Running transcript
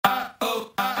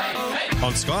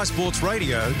On Sky Sports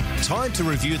Radio, time to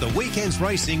review the weekend's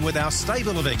racing with our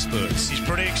stable of experts. He's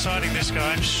pretty exciting, this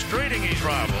guy, streeting his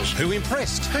rivals. Who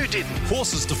impressed? Who didn't?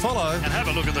 Horses to follow. And have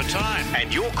a look at the time.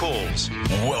 And your calls.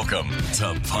 Welcome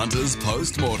to Punters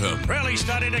Post Mortem. Really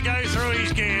starting to go through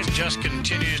his gears, just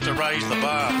continues to raise the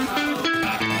bar.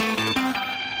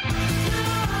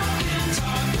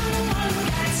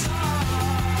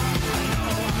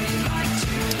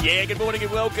 Yeah, good morning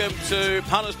and welcome to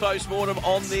Punters Post Mortem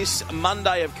on this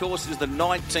Monday. Of course, it is the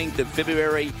 19th of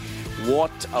February.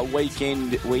 What a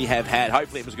weekend we have had.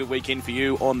 Hopefully it was a good weekend for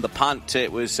you on the punt.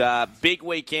 It was a big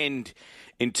weekend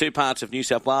in two parts of New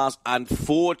South Wales.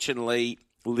 Unfortunately,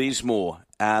 Lismore,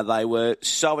 they were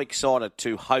so excited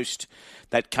to host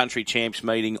that Country Champs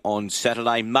meeting on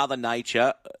Saturday. Mother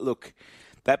Nature, look,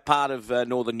 that part of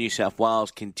northern New South Wales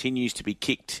continues to be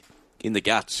kicked in the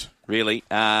guts, really.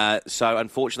 So,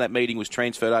 unfortunately, that meeting was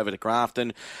transferred over to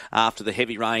Grafton after the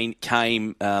heavy rain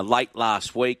came late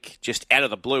last week, just out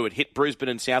of the blue. It hit Brisbane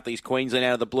and southeast Queensland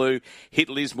out of the blue, hit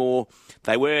Lismore.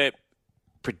 They were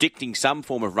predicting some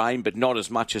form of rain, but not as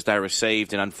much as they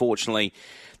received, and unfortunately,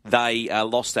 they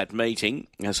lost that meeting.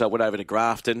 So I went over to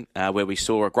Grafton, where we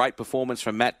saw a great performance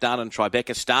from Matt Dunn and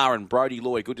Tribeca Star and Brodie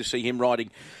Loy. Good to see him riding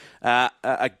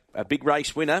a big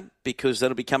race winner, because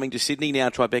that'll be coming to Sydney now,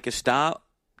 Tribeca Star.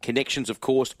 Connections, of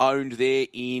course, owned there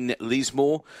in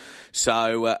Lismore.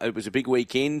 So it was a big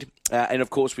weekend. And, of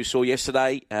course, we saw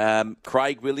yesterday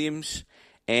Craig Williams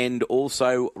and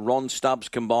also Ron Stubbs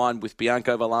combined with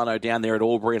Bianco Villano down there at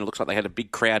Albury, and it looks like they had a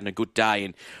big crowd and a good day.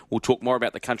 And we'll talk more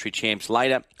about the Country Champs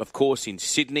later. Of course, in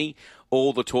Sydney,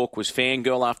 all the talk was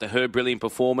Fangirl after her brilliant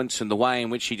performance and the way in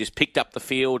which she just picked up the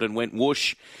field and went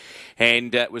whoosh.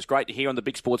 And it was great to hear on the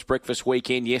Big Sports Breakfast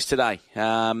weekend yesterday.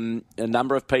 A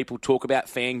number of people talk about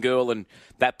Fangirl, and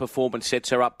that performance sets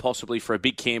her up possibly for a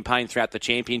big campaign throughout the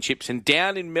championships. And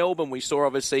down in Melbourne, we saw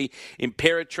obviously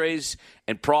Imperatriz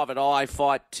and Private Eye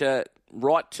fight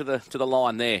right to the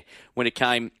line there when it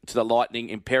came to the Lightning.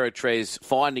 Imperatriz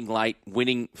finding late,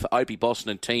 winning for Opie Boston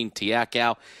and Team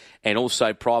Tiakau. And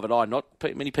also Private Eye. Not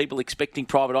many people expecting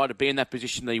Private Eye to be in that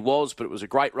position that he was, but it was a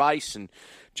great race. And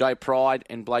Joe Pride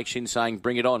and Blake Shin saying,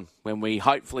 bring it on, when we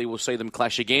hopefully will see them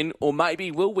clash again. Or maybe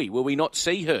will we? Will we not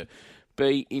see her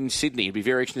be in Sydney? It'd be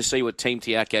very interesting to see what Team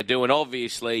Tiakau do. And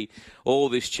obviously, all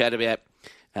this chat about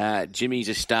Jimmy's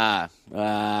a star.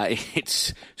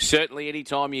 It's certainly any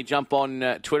time you jump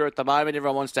on Twitter at the moment,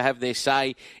 everyone wants to have their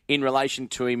say in relation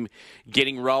to him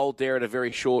getting rolled there at a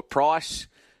very short price.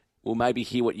 We'll maybe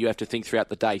hear what you have to think throughout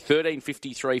the day.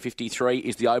 135353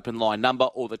 is the open line number,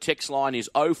 or the text line is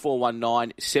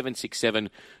 0419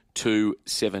 767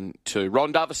 272.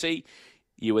 Ron Dufficy,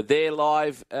 you were there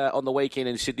live on the weekend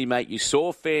in Sydney, mate. You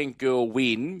saw Fangirl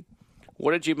win.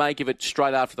 What did you make of it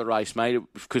straight after the race, mate?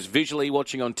 Because visually,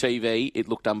 watching on TV, it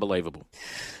looked unbelievable.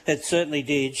 It certainly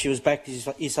did. She was back as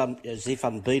if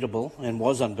unbeatable, and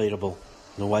was unbeatable.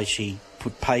 The way she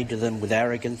paid to them with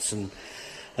arrogance, and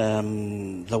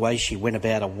the way she went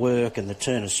about her work, and the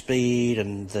turn of speed,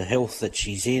 and the health that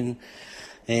she's in.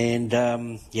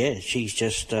 And, she's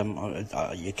just,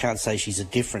 you can't say she's a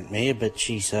different mare, but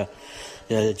she's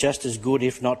just as good,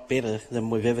 if not better, than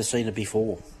we've ever seen her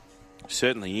before.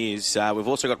 Certainly is. We've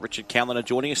also got Richard Callander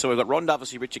joining us. So we've got Ron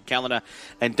Dufficy, Richard Callander,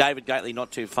 and David Gately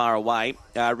not too far away.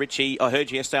 Richie, I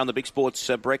heard you yesterday on the Big Sports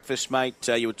Breakfast, mate.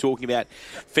 You were talking about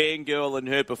Fangirl and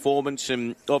her performance,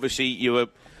 and obviously you were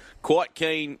quite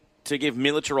keen to give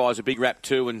Militarise a big rap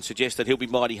too, and suggest that he'll be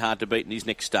mighty hard to beat in his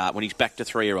next start when he's back to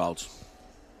 3-year-olds.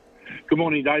 Good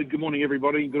morning, Dave. Good morning,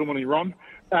 everybody. Good morning, Ron.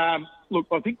 Look,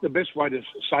 I think the best way to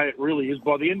say it really is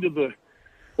by the end of the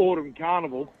Autumn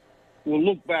Carnival, we'll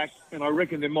look back, and I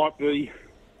reckon there might be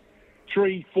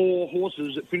 3-4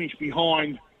 horses that finish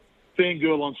behind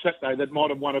Fangirl on Saturday that might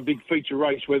have won a big feature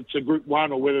race, whether it's a Group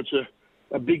 1 or whether it's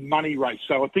a big money race.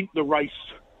 So I think the race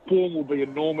form will be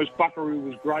enormous. Buckaroo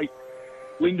was great.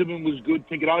 Lindemann was good.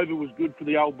 Think It Over was good for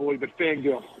the old boy. But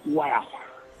Fangirl, wow.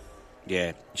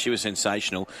 Yeah, she was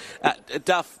sensational.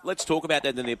 Duff, let's talk about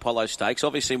that in the Apollo Stakes.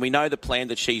 Obviously, we know the plan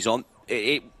that she's on.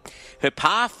 Her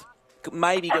path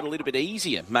maybe got a little bit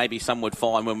easier, maybe some would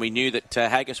find, when we knew that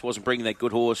Haggis wasn't bringing that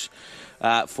good horse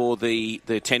for the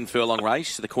 10 furlong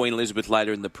race, the Queen Elizabeth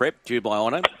later in the prep, due by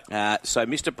honour. So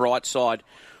Mr. Brightside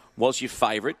was your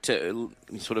favourite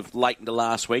sort of late into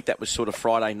last week. That was sort of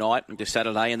Friday night into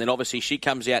Saturday. And then obviously she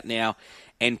comes out now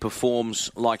and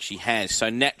performs like she has. So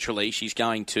naturally she's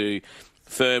going to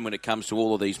firm when it comes to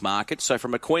all of these markets. So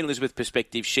from a Queen Elizabeth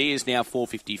perspective, she is now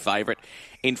 $4.50 favourite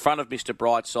in front of Mr.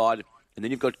 Brightside. And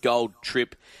then you've got Gold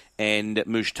Trip and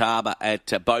Mushtaba at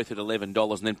both at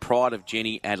 $11. And then Pride of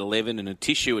Jenny at 11 and a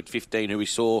Tissue at 15, who we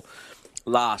saw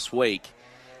last week.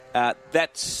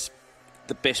 That's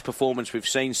the best performance we've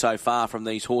seen so far from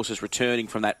these horses returning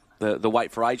from that the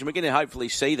weight for age, and we're going to hopefully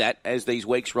see that as these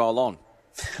weeks roll on.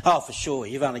 Oh, for sure.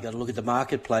 You've only got to look at the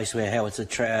marketplace where how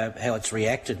it's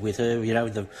reacted with her. You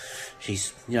know,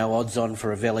 she's odds on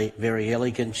for a very, very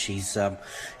elegant. She's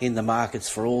in the markets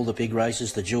for all the big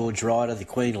races, the George Rider, the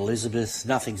Queen Elizabeth.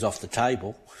 Nothing's off the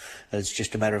table. It's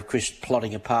just a matter of Chris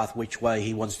plotting a path which way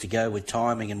he wants to go with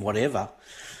timing and whatever.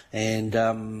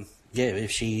 And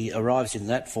if she arrives in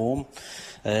that form,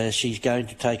 she's going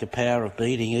to take a power of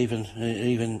beating,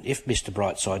 even if Mr.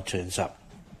 Brightside turns up.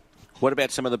 What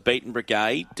about some of the beaten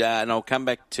brigade? And I'll come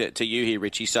back to you here,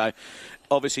 Richie. So,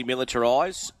 obviously,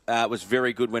 Militarise was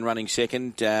very good when running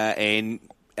second. And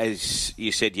as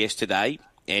you said yesterday,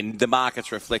 and the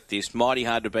markets reflect this, mighty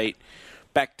hard to beat,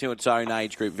 back to its own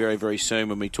age group very, very soon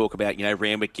when we talk about,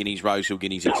 Randwick Guineas, Rosehill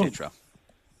Guineas, etc.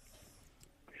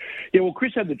 Yeah, well,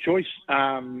 Chris had the choice,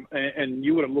 and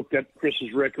you would have looked at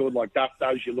Chris's record like Duff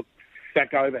does. You look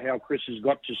back over how Chris has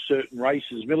got to certain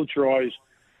races. Militarise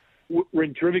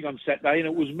ran terrific on Saturday, and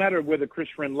it was a matter of whether Chris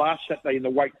ran last Saturday in the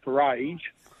weight for age,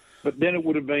 but then it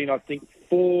would have been, I think,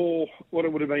 getting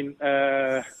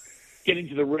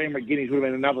to the Randwick Guineas would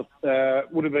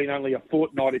have been only a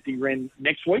fortnight if he ran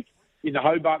next week in the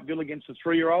Hobartville against the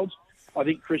 3-year-olds. I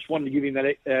think Chris wanted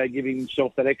to give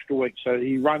himself that extra week, so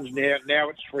he runs now. Now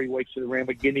it's 3 weeks to the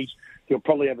Randwick Guineas. He'll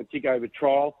probably have a tick-over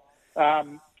trial. I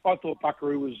thought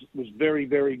Buckaroo was very,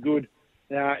 very good.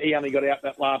 He only got out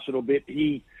that last little bit.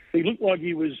 He looked like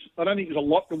he was. I don't think there's a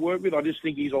lot to work with. I just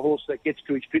think he's a horse that gets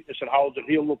to his fitness and holds it.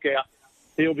 He'll look out.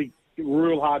 He'll be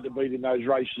real hard to beat in those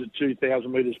races at 2,000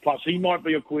 metres plus. He might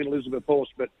be a Queen Elizabeth horse,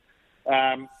 but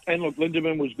and look,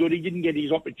 Lindemann was good. He didn't get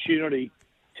his opportunity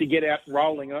to get out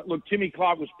rolling. Look, Timmy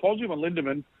Clark was positive on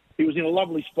Lindemann. He was in a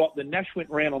lovely spot. Then Nash went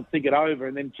round on Think It Over,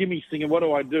 and then Timmy's thinking, what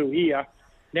do I do here?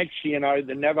 Next year,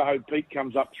 the Navajo Pete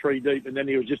comes up 3 deep, and then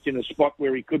he was just in a spot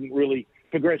where he couldn't really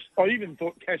progress. I even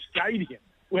thought Cascadian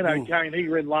went okay, and he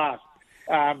ran last.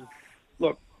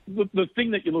 Look, the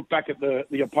thing that you look back at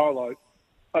the Apollo,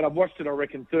 and I've watched it, I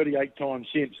reckon, 38 times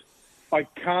since, I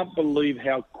can't believe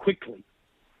how quickly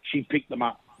she picked them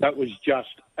up. That was just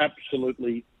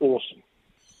absolutely awesome.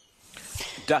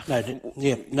 No doubt.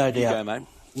 Go, mate.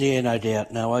 Yeah, no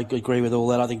doubt. No, I agree with all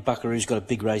that. I think Buckaroo's got a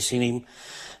big race in him.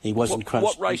 He wasn't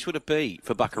crunched. What race would it be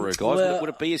for Buckaroo, guys? Would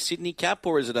it be a Sydney Cup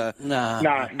or is it a... No.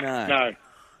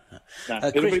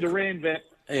 It'll be the Rand Vet.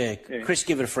 Yeah, Chris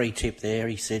gave it a free tip there.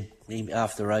 He said,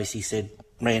 after the race, he said,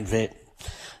 Rand Vet,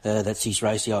 that's his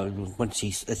race.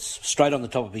 It's straight on the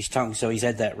top of his tongue, so he's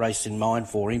had that race in mind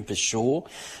for him for sure.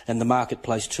 And the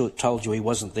marketplace told you he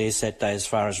wasn't there Saturday as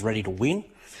far as ready to win.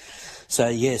 So,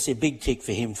 yes, a big tick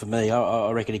for him for me.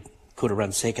 I reckon he could have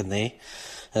run second there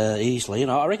easily.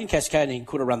 And I reckon Cascadian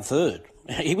could have run third.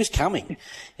 He was coming.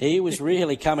 He was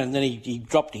really coming. And then he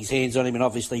dropped his hands on him and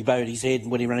obviously bowed his head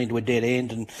when he ran into a dead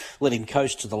end and let him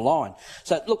coast to the line.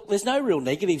 So, look, there's no real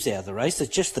negatives out of the race.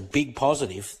 It's just the big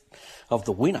positive of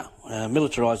the winner.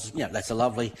 Militarised, that's a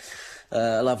lovely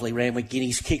Randwick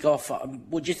Guineas kick-off.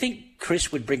 Would you think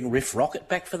Chris would bring Riff Rocket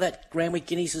back for that Randwick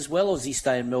Guineas as well, or does he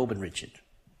stay in Melbourne, Richard?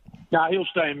 No, he'll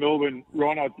stay in Melbourne,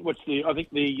 Ron. I think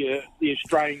the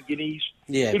Australian Guineas.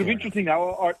 Yeah, it'll be interesting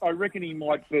though. I reckon he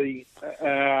might be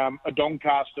a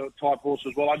Doncaster type horse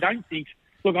as well. I don't think.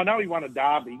 Look, I know he won a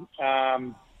Derby,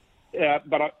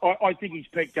 but I think his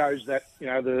pet goes that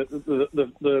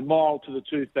the mile to the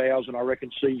 2,000. I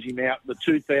reckon sees him out. The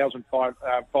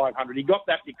 2,500. He got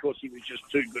that because he was just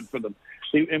too good for them,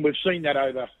 and we've seen that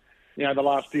over. The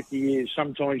last 50 years,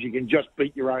 sometimes you can just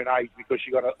beat your own age because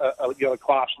you got a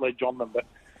class ledge on them. But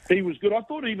he was good. I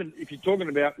thought even if you're talking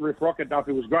about Riff Rocket,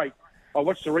 Duffy was great. I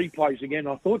watched the replays again.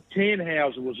 I thought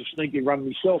Tannhauser was a sneaky run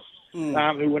myself. Who,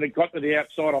 when it got to the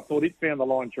outside, I thought it found the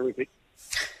line terrific.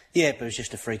 Yeah, but it was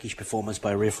just a freakish performance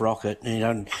by Riff Rocket.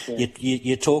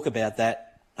 You talk about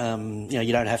that.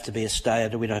 You don't have to be a stayer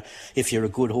to win if you're a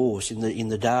good horse in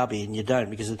the Derby, and you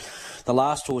don't, because the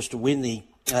last horse to win the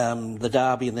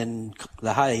Derby and then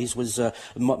the Hayes was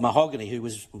Mahogany, who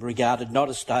was regarded not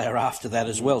a stayer after that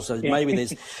as well. So maybe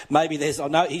there's. I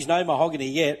know he's no Mahogany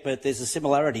yet, but there's a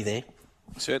similarity there.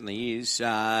 Certainly is. We've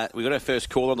got our first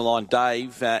call on the line,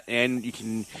 Dave, and you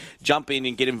can jump in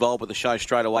and get involved with the show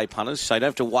straight away, punters. So you don't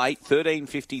have to wait.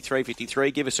 1350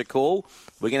 353. Give us a call.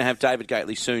 We're going to have David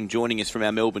Gately soon joining us from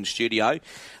our Melbourne studio.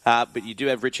 But you do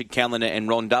have Richard Callander and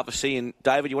Ron Dufficy. And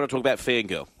David, you want to talk about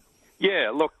Fangirl?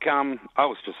 Yeah, look, I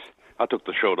took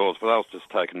the short horse, but I was just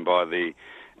taken by the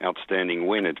outstanding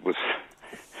win. It was,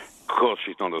 of course,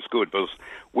 she's not as good, but it was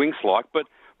Winx-like. But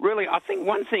really, I think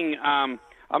one thing, I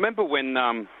remember when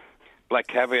Black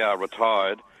Caviar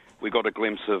retired, we got a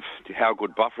glimpse of how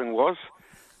good buffering was.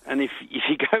 And if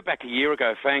you go back a year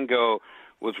ago, Fangirl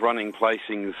was running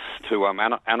placings to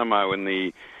Animo in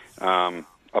the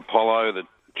Apollo, the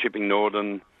Chipping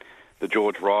Northern, the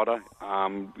George Ryder.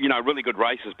 Really good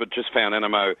races, but just found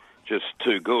Animo just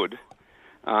too good.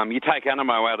 You take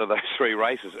Animo out of those three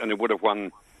races, and it would have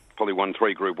probably won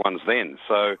 3 Group 1s then.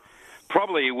 So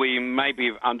probably we may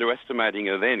be underestimating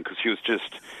her then, because she was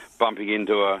just bumping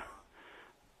into a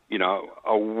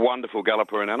wonderful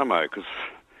galloper in Animo, because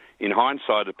in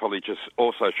hindsight, it probably just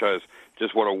also shows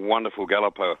just what a wonderful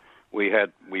galloper we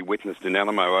witnessed in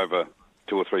Animo over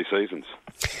 2 or 3 seasons.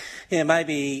 Yeah,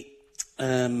 maybe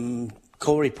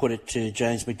Corey put it to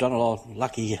James McDonald,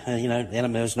 lucky,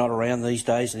 Animo's not around these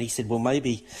days, and he said, well,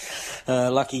 maybe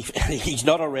lucky he's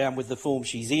not around with the form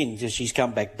she's in, because she's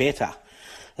come back better.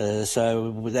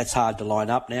 So that's hard to line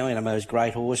up now. Animo's a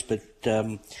great horse, but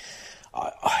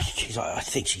I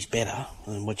think she's better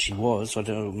than what she was.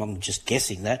 I'm just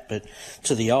guessing that, but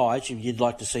to the eye, you'd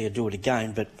like to see her do it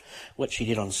again. But what she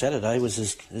did on Saturday was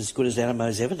as good as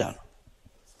Animo's ever done.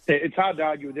 It's hard to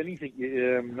argue with anything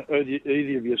either of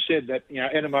you said. That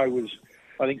Animo was.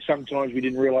 I think sometimes we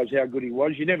didn't realise how good he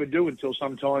was. You never do until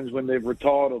sometimes when they've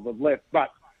retired or they've left.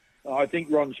 But I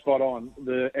think Ron's spot on,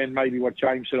 and maybe what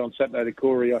James said on Saturday to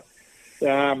Corey.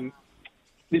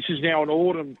 This is now an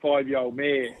autumn 5-year-old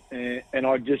mare, and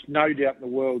I just no doubt in the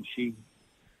world she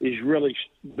is really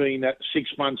being that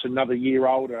 6 months, another year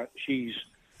older. She's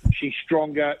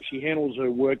stronger. She handles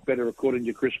her work better, according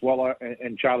to Chris Waller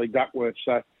and Charlie Duckworth.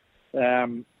 So,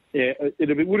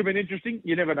 it would have been interesting.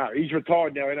 You never know. He's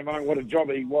retired now, and what a job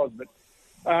he was. But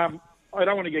I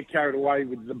don't want to get carried away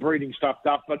with the breeding stuffed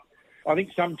up, but I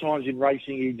think sometimes in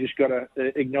racing you just got to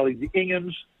acknowledge the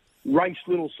Inghams race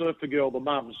little surfer girl, the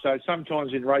mums. So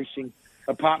sometimes in racing,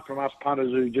 apart from us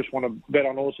punters who just want to bet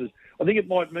on horses, I think it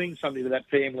might mean something to that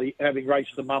family having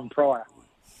raced the mum prior.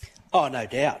 Oh, no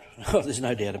doubt. There's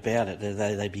no doubt about it.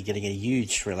 They'd be getting a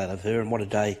huge thrill out of her, and what a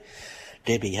day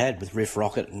Debbie had with Riff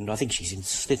Rocket, and I think she's in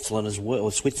Switzerland as well.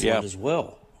 As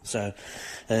well. So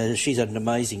she's had an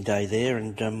amazing day there,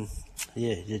 and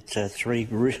it's three of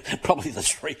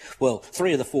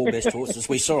the 4 best horses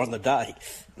we saw on the day.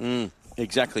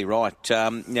 Exactly right.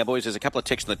 Now, boys, there's a couple of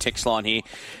texts on the text line here.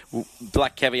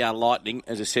 Black Caviar Lightning,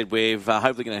 as I said, we're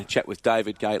hopefully going to chat with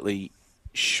David Gately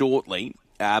shortly.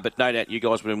 But no doubt you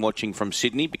guys have been watching from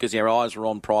Sydney because our eyes were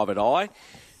on Private Eye.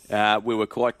 We were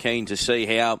quite keen to see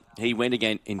how he went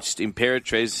again in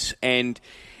Imperatriz, and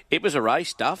it was a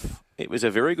race, Duff. It was a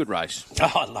very good race.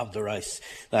 Oh, I loved the race.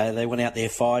 They went out there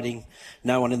fighting.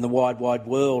 No one in the wide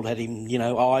world had him,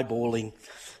 eyeballing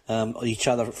each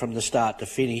other from the start to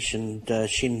finish, and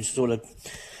Shin sort of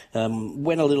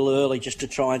went a little early just to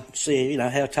try and see,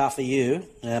 how tough are you,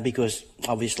 because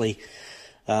obviously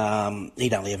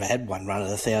he'd only ever had one run at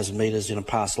 1,000 metres in a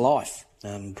past life,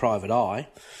 Private Eye,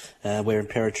 where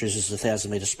Imperatriz is the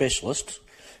 1,000-metre specialist,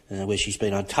 where she's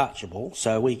been untouchable.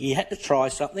 So he had to try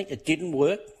something. It didn't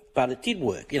work, but it did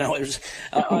work.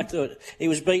 I thought he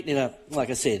was beaten in a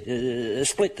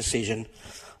split decision,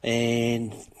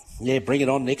 and yeah, bring it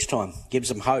on next time. Gives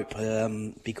them hope,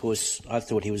 because I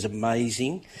thought he was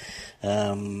amazing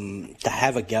to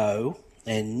have a go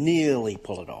and nearly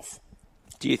pull it off.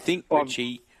 Do you think,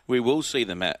 Richie, we will see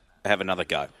them have another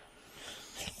go?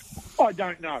 I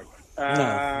don't know. No,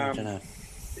 I don't know.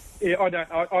 Yeah,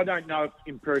 I don't know if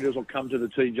Imperatriz will come to the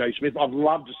TJ Smith. I'd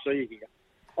love to see her here.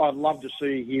 I'd love to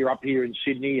see her up here in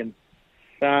Sydney, and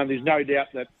there's no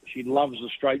doubt that she loves the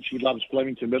straight. She loves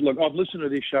Flemington. But look, I've listened to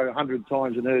this show 100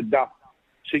 times and heard Duff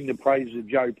sing the praises of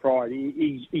Joe Pride.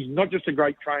 He's not just a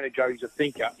great trainer, Joe. He's a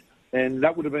thinker, and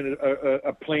that would have been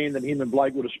a plan that him and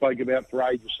Blake would have spoke about for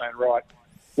ages, saying, right,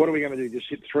 what are we going to do? Just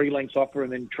hit 3 lengths off her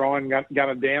and then try and gun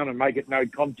it down and make it no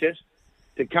contest?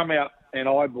 To come out and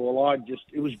eyeball,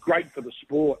 it was great for the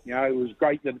sport. It was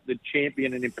great that the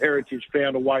champion and Imperatriz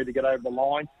found a way to get over the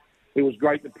line. It was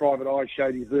great that Private Eye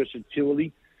showed his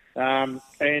versatility. And,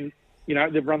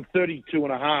 they've run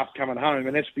 32.5 coming home,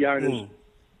 and Espiona's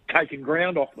taken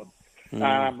ground off them.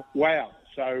 Wow.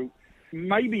 So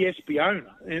maybe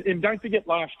Espiona. And don't forget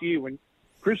last year when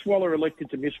Chris Waller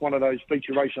elected to miss one of those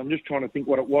feature races. I'm just trying to think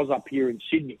what it was up here in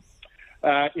Sydney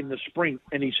in the spring.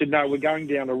 And he said, no, we're going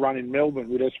down to run in Melbourne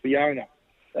with Espiona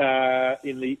back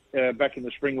in the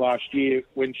spring last year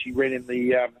when she ran in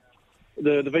the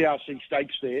VRC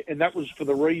stakes there. And that was for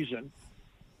the reason,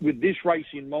 with this race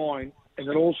in mind, and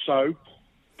then also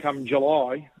come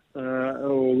July,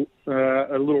 a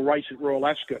little race at Royal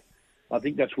Ascot. I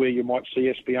think that's where you might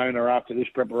see Espiona after this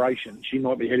preparation. She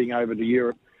might be heading over to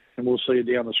Europe, and we'll see her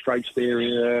down the straights there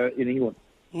in England.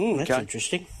 That's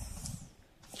interesting.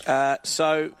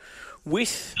 So,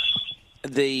 with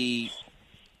the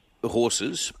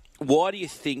horses, why do you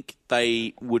think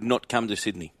they would not come to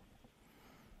Sydney?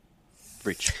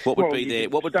 Rich, what would be there?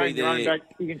 What would be there?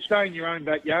 You can stay in your own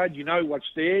backyard. You know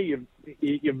what's there. You've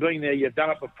been there. You've done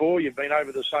it before. You've been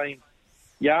over the same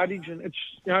yardage, and it's.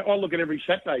 I look at every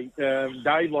Saturday,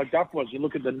 Dave, like Duff was. You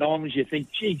look at the noms. You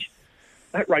think, geez,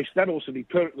 that race that also be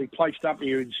perfectly placed up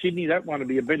here in Sydney. That one would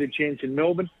be a better chance in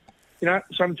Melbourne.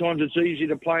 Sometimes it's easy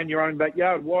to play in your own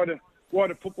backyard. Why do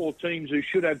football teams who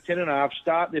should have 10.5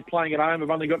 start? They're playing at home.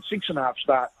 Have only got 6.5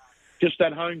 start. Just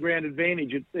that home ground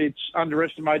advantage. It's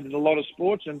underestimated in a lot of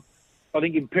sports, and I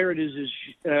think imperatives is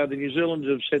the New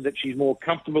Zealanders have said that she's more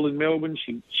comfortable in Melbourne.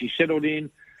 She settled in.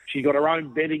 She's got her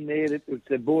own bedding there that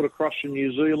they're brought across from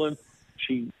New Zealand.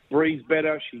 She breathes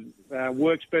better. She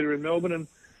works better in Melbourne, and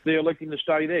they're electing to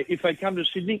stay there. If they come to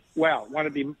Sydney, wow, won't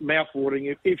it be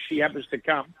mouth-watering if she happens to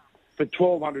come for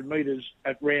 1,200 metres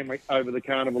at Randwick over the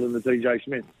Carnival in the TJ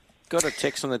Smith. Got a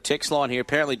text on the text line here.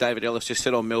 Apparently, David Ellis just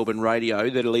said on Melbourne radio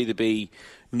that it'll either be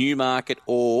Newmarket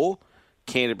or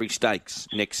Canterbury Stakes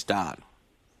next start.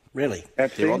 Really?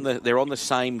 They're on the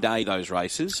same day, those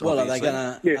races. Well, obviously.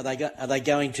 are they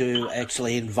going to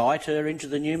actually invite her into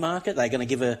the Newmarket? Are they going to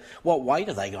give her what weight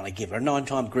are they going to give her? A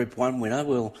 9-time Group 1 winner.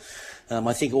 Well,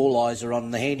 I think all eyes are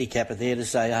on the handicapper there to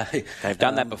say they've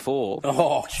done that before.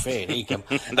 Oh, it's fair dinkum.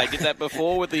 They did that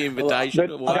before with the invitation.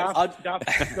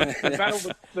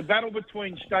 The battle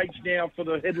between stakes now for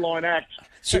the headline act.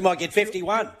 She might get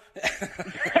 51.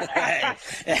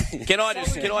 Can I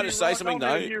just say something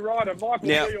though? You're right.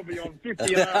 Michael will be on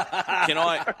 50. Can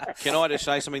I just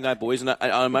say something though, boys? And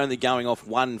I'm only going off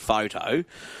one photo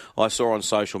I saw on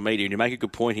social media, and you make a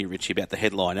good point here, Richie, about the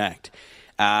headline act.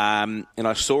 And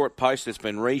I saw it posted. It's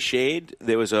been reshared.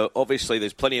 There was obviously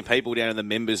there's plenty of people down in the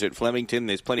members at Flemington.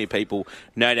 There's plenty of people,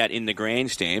 no doubt, in the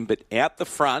grandstand. But out the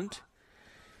front,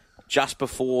 just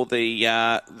before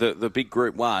the big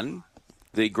Group 1.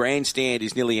 The grandstand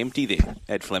is nearly empty there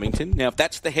at Flemington. Now, if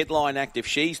that's the headline act, if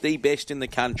she's the best in the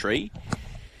country,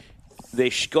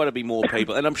 there's got to be more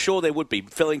people. And I'm sure there would be.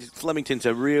 Flemington's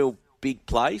a real big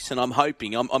place, and I'm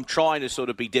hoping, I'm trying to sort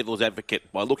of be devil's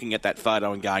advocate by looking at that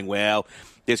photo and going, well,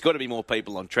 there's got to be more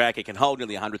people on track. It can hold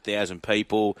nearly 100,000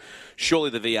 people. Surely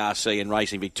the VRC and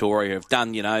Racing Victoria have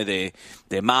done,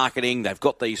 their marketing. They've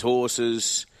got these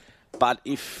horses. But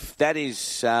if that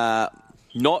is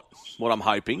not what I'm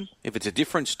hoping, if it's a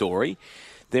different story,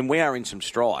 then we are in some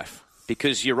strife.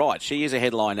 Because you're right, she is a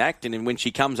headline act, and when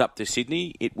she comes up to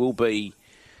Sydney, it will be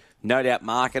no doubt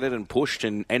marketed and pushed,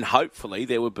 and hopefully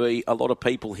there will be a lot of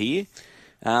people here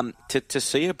to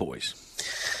see her, boys.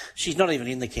 She's not even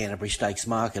in the Canterbury Stakes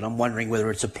market. I'm wondering whether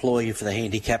it's a ploy for the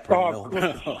handicapper in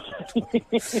Melbourne.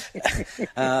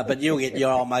 But you'll get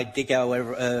your old mate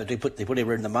Dicko to put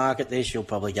her in the market there. She'll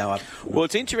probably go up. Well,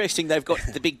 it's interesting. They've got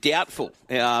the big doubtful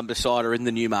beside her in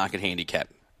the Newmarket handicap,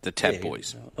 the Tab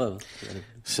boys. Well,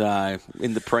 so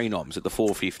in the pre-noms at the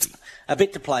 450. A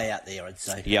bit to play out there, I'd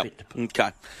say. Yep.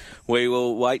 Okay. We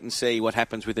will wait and see what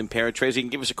happens with Imperatriz. You can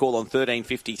give us a call on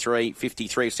 1353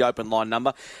 53. It's the open line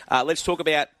number. Let's talk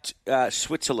about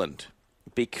Switzerland,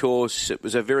 because it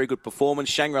was a very good performance.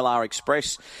 Shangri-La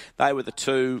Express, they were the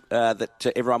two that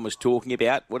everyone was talking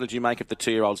about. What did you make of the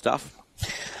 2-year-old stuff?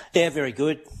 Yeah, very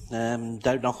good.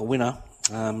 Don't knock a winner.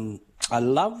 I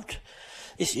loved...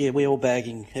 This year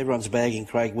everyone's bagging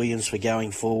Craig Williams for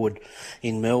going forward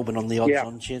in Melbourne on the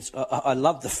odds-on chance. I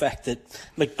love the fact that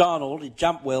McDonald, he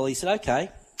jumped well. He said, okay,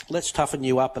 let's toughen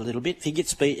you up a little bit. If he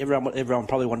gets beat, everyone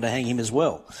probably wanted to hang him as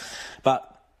well.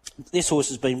 But this horse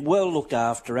has been well looked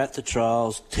after at the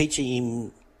trials, teaching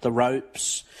him the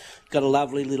ropes. Got a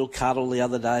lovely little cuddle the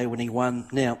other day when he won.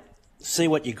 Now, see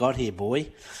what you got here,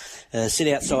 boy.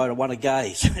 Sit outside and want to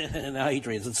gaze and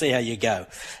Adrian's and see how you go.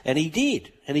 And he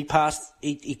did. And he passed,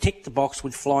 he ticked the box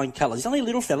with flying colours. He's only a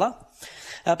little fella,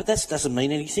 but that doesn't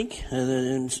mean anything.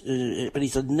 But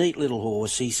he's a neat little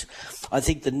horse. I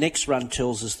think the next run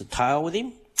tells us the tale with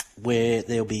him, where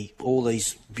there'll be all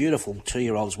these beautiful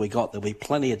 2-year-olds we got. There'll be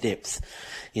plenty of depth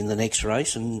in the next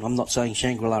race. And I'm not saying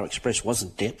Shangri-La Express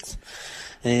wasn't depth.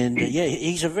 And,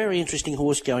 he's a very interesting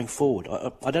horse going forward.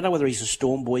 I don't know whether he's a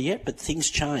storm boy yet, but things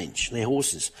change. They're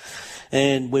horses.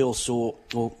 And we all saw,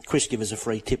 Chris gave us a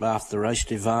free tip after the race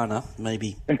to Varna,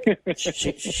 maybe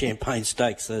Champagne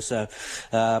Stakes. So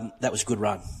that was a good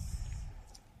run.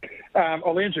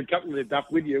 I'll answer a couple of the Duff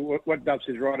with you. What Duff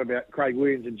says right about Craig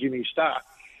Williams and Jimmy Starr.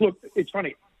 Look, it's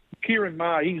funny. Kieran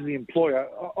Maher, he's the employer.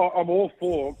 I'm all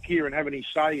for Kieran having his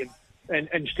say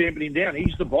and stamping him down.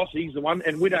 He's the boss. He's the one.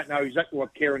 And we don't know exactly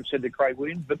what Kieran said to Craig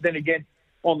Williams. But then again,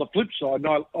 on the flip side,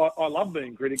 and I love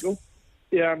being critical,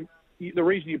 the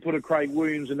reason you put a Craig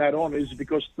Williams and that on is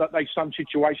because they sum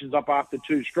situations up after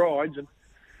 2 strides.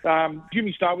 And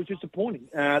Jimmy Starr was disappointing.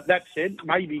 That said,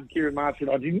 maybe Kieran Marsh said,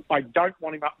 I don't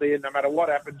want him up there no matter what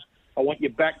happens. I want you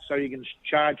back so you can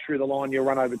charge through the line, you'll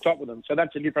run over top with them. So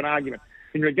that's a different argument.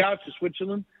 In regards to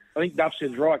Switzerland, I think Duff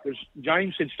says right, because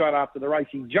James said straight after the race,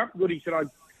 he jumped good. He said,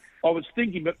 I was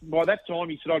thinking, but by that time,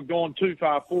 he said, I'd gone too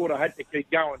far forward. I had to keep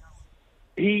going.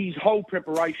 His whole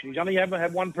preparation, he's only ever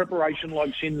had one preparation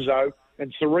like Shinzo, and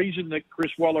it's the reason that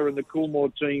Chris Waller and the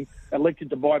Coolmore team elected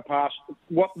to bypass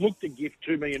what looked a gift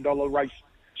 $2 million race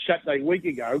Saturday week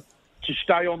ago to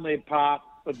stay on their path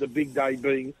of the big day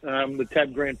being the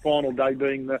Tab Grand Final day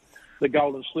being the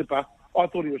Golden Slipper. I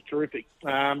thought he was terrific.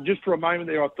 Just for a moment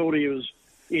there, I thought he was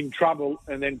in trouble,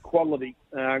 and then quality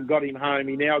got him home.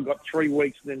 He now got 3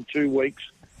 weeks and then 2 weeks,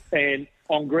 and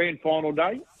on Grand Final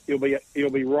day, he'll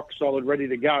be rock solid, ready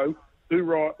to go. Who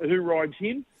rides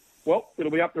him? Well,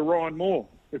 it'll be up to Ryan Moore.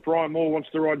 If Ryan Moore wants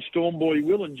to ride Stormboy, he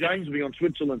will, and James will be on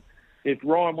Switzerland. If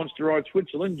Ryan wants to ride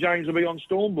Switzerland, James will be on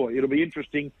Stormboy. It'll be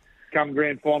interesting come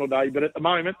Grand Final day. But at the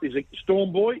moment, there's a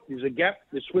Stormboy, there's a gap,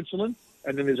 there's Switzerland,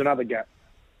 and then there's another gap.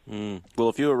 Well,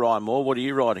 if you were Ryan Moore, what are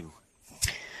you riding?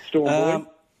 Stormboy.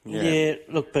 Yeah,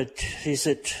 look, but is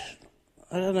it...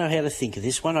 I don't know how to think of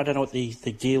this one. I don't know what the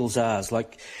deals are. It's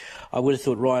like, I would have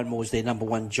thought Ryan Moore's their number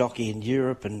one jockey in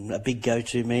Europe and a big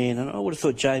go-to man, and I would have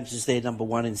thought James is their number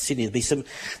one in Sydney.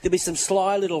 There'll be some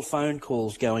sly little phone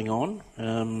calls going on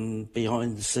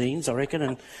behind the scenes, I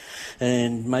reckon,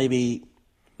 and maybe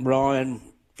Ryan,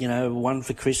 won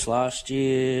for Chris last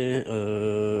year.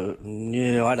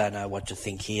 I don't know what to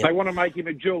think here. They want to make him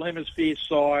a dual hemisphere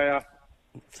sire.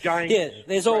 James, yeah,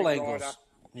 there's all angles. Rider.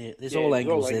 Yeah, there's all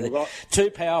angles there. Right? 2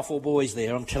 powerful boys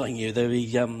there, I'm telling you. There'll be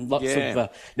lots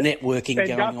of networking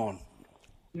going on.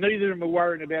 Neither of them are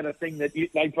worrying about a thing that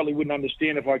they probably wouldn't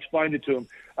understand if I explained it to them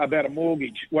about a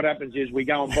mortgage. What happens is we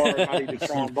go and borrow money to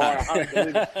try and buy a home to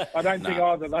live. I don't think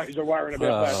either of those are worrying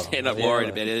about that. They're not worried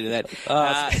about any of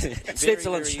that.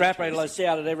 Switzerland Strapper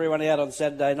shouted everyone out on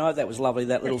Saturday night. That was lovely,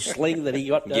 that little sling that he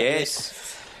got.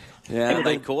 Yes. Yeah,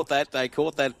 they caught that. They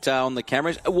caught that on the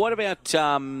cameras. What about...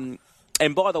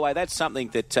 and by the way, that's something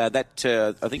that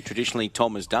I think traditionally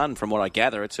Tom has done. From what I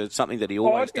gather, it's something that he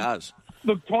always does.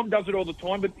 Look, Tom does it all the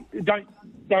time, but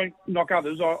don't knock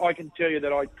others. I can tell you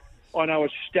that I know a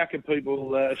stack of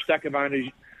people, a stack of owners.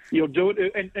 You'll do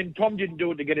it, and Tom didn't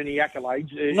do it to get any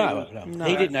accolades. No.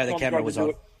 He didn't know the camera was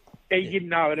on. He didn't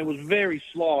know, and it was very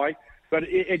sly. But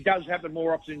it does happen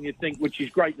more often than you think, which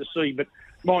is great to see. But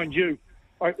mind you,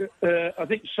 I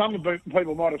think some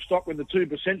people might have stopped when the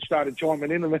 2% started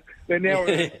chiming in, and they're now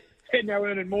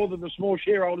earning more than the small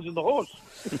shareholders in the horse.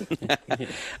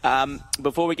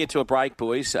 Before we get to a break,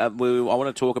 boys, I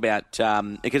want to talk about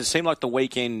because it seemed like the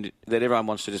weekend that everyone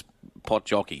wants to just pot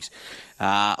jockeys.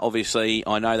 Obviously,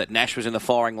 I know that Nash was in the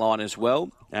firing line as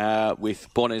well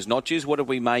with Bonner's Notches. What did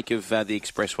we make of the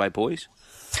Expressway boys?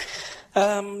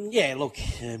 Look,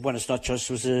 Bonner's Notches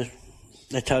was a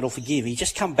total forgive. He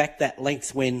just come back that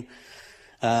length when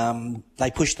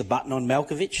they pushed the button on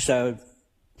Malkovich, so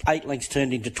 8 lengths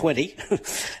turned into 20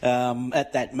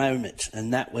 at that moment,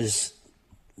 and that was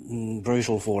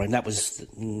brutal for him. That was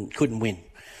couldn't win.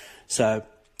 So,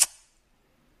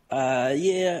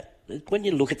 when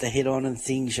you look at the head-on and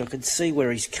things, I can see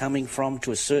where he's coming from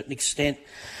to a certain extent,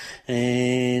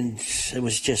 and it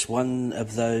was just one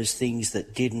of those things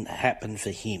that didn't happen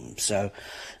for him. So,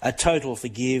 a total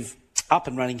forgive. Up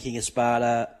and running King of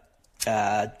Sparta,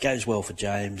 goes well for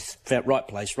James. Right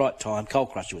place, right time. Coal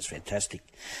Crusher was fantastic.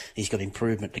 He's got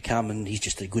improvement to come, and he's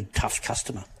just a good, tough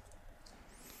customer.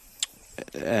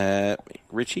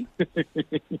 Richie?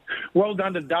 Well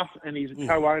done to Duff and his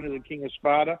co-owner, the King of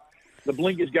Sparta. The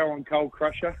blinkers go on Coal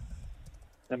Crusher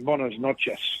and Bonner's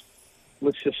Notches.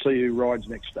 Let's just see who rides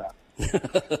next start.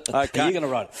 Okay. You're going to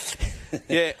ride it.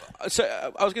 Yeah,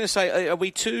 so I was going to say, are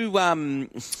we too... Well,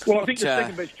 I think the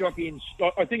second best jockey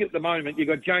I think at the moment you've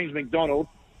got James McDonald,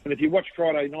 and if you watch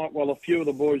Friday night, while a few of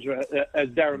the boys were, as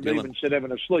Darren Beeman said,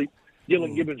 having a sleep,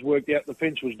 Dylan Gibbons worked out the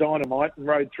fence was dynamite and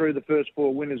rode through the first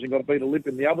 4 winners and got beat a lip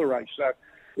in the other race. So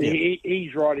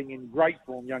he's riding in great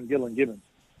form, young Dylan Gibbons.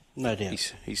 No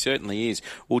doubt. He certainly is.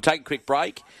 We'll take a quick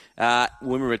break. When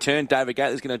we return, David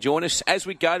Gately is going to join us. As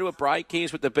we go to a break,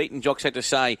 here's what the beaten jocks had to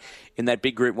say in that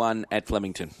big Group 1 at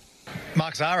Flemington.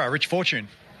 Mark Zara, Rich Fortune.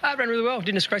 Ran really well.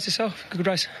 Didn't disgrace himself. Good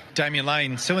race. Damien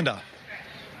Lane, Cylinder.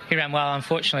 He ran well.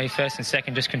 Unfortunately, first and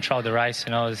second just controlled the race,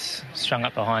 and I was strung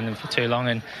up behind them for too long.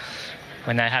 And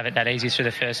when they have it that easy through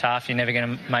the first half, you're never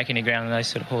going to make any ground on those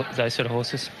sort of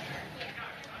horses.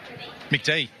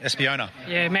 McD, Espiona.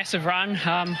 Yeah, massive run.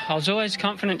 I was always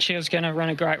confident she was going to run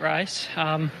a great race,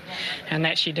 and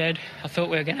that she did. I thought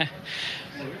we were going to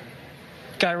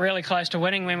go really close to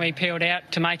winning when we peeled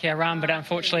out to make our run, but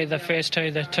unfortunately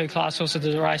the two class horses of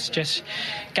the race just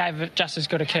gave it just as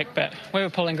good a kick, but we were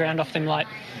pulling ground off them late.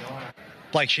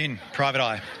 Blake Shin, Private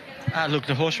Eye. Look,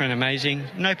 the horse ran amazing.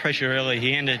 No pressure early.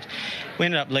 We ended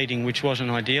up leading, which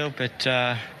wasn't ideal, but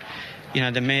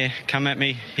the mare come at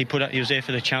me. He was there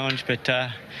for the challenge, but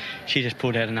she just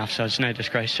pulled out enough, so it's no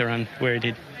disgrace to run where he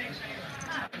did.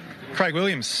 Craig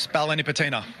Williams, Ballini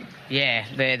Patina. Yeah,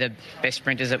 they're the best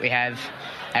sprinters that we have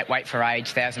at weight for age,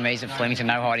 1,000 metres at Flemington,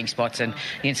 no hiding spots, and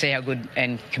you can see how good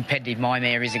and competitive my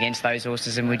mare is against those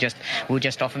horses, and we'll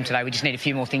just off them today. We just need a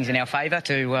few more things in our favour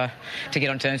to get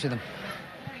on terms with them.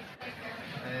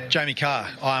 Jamie Carr,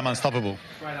 I Am Unstoppable.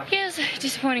 Yeah, it was a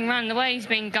disappointing run. The way he's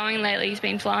been going lately, he's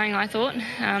been flying, I thought.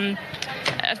 A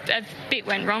bit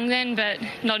went wrong then, but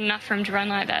not enough for him to run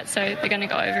like that, so they're going to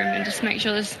go over him and just make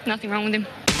sure there's nothing wrong with him.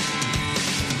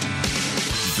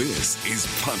 This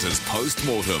is Punters Post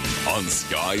Mortem on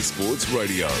Sky Sports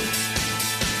Radio.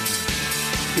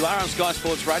 You are on Sky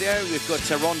Sports Radio. We've got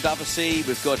Ron Dufficy,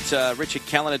 we've got Richard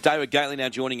Callander, David Gately now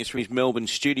joining us from his Melbourne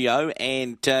studio,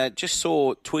 and just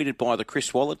saw tweeted by the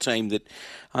Chris Waller team that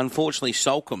unfortunately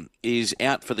Soulcombe is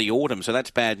out for the autumn, so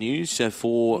that's bad news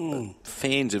for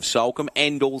fans of Soulcombe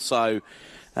and also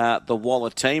the Waller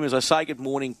team. As I say, good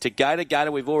morning to Gator.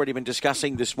 Gator, we've already been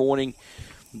discussing this morning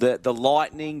the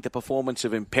Lightning, the performance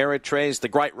of Imperatriz, the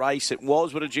great race it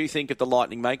was. What did you think of the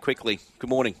Lightning, mate? Quickly, good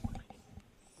morning.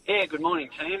 Yeah, good morning,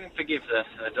 team. Forgive the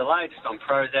delay, just on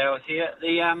pros hours here.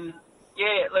 It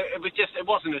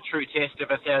wasn't a true test of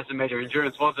 1,000-metre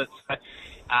endurance, was it? So,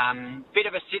 bit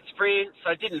of a sit sprint,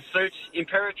 so it didn't suit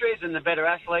Imperatriz and the better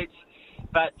athletes.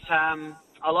 But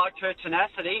I liked her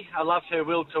tenacity. I loved her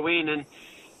will to win, and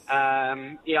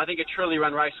I think a truly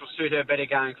run race will suit her better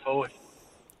going forward.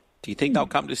 Do you think they'll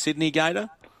come to Sydney, Gator?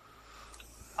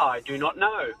 I do not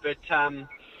know, but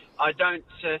I don't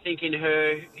think in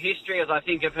her history, as I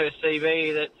think of her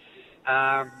CV,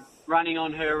 that running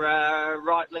on her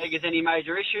right leg is any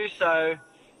major issue, so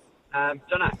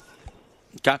don't know.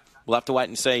 Okay, we'll have to wait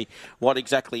and see what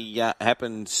exactly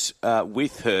happens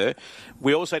with her.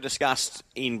 We also discussed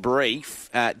in brief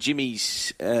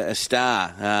Jimmy's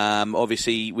Star,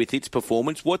 obviously with its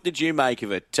performance. What did you make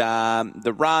of it?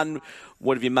 The run,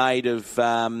 what have you made of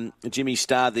Jimmy's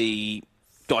Star, the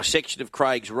dissection of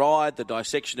Craig's ride, the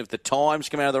dissection of the times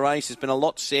coming out of the race? There's been a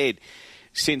lot said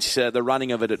since the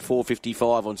running of it at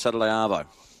 4:55 on Saturday Arvo.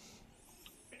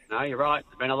 No, you're right.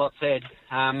 There's been a lot said.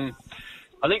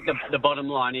 I think the bottom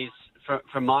line is,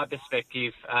 from my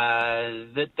perspective,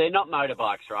 that they're not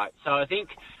motorbikes, right? So I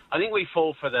think we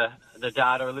fall for the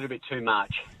data a little bit too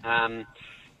much. The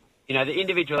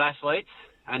individual athletes,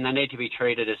 and they need to be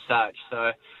treated as such.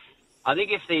 So I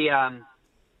think if the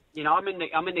I'm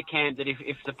in the camp that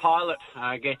if the pilot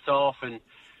gets off and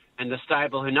the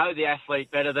stable, who know the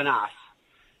athlete better than us,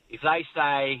 if they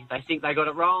say they think they got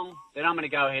it wrong, then I'm going to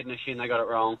go ahead and assume they got it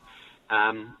wrong.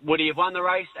 Would he have won the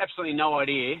race? Absolutely no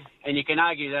idea, and you can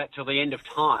argue that till the end of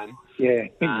time. Yeah,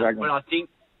 exactly.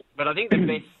 But I think the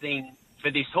best thing for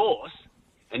this horse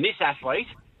and this athlete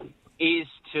is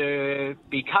to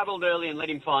be cuddled early and let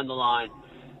him find the line.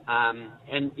 And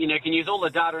can use all the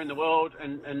data in the world,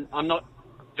 and I'm not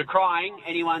decrying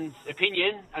anyone's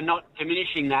opinion and not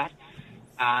diminishing that,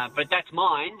 but that's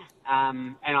mine.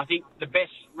 And I think the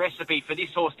best recipe for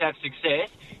this horse to have success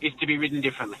is to be ridden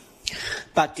differently.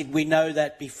 But did we know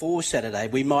that before Saturday?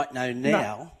 We might know now.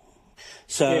 No.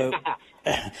 So,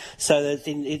 so that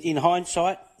in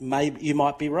hindsight, maybe you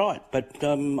might be right. But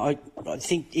I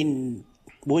think in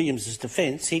Williams'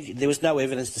 defence, there was no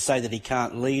evidence to say that he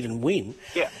can't lead and win.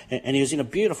 Yeah. And he was in a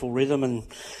beautiful rhythm,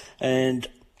 and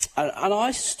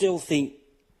I still think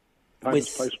look,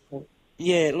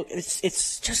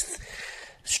 it's just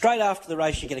straight after the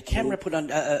race you get a camera put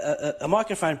on a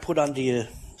microphone put under your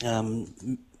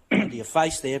under your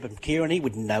face there, but Kieran, he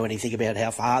wouldn't know anything about how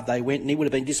hard they went, and he would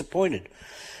have been disappointed.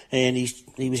 And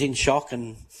he was in shock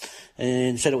and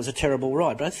said it was a terrible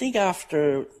ride. But I think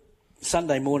after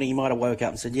Sunday morning he might have woke up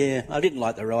and said, yeah, I didn't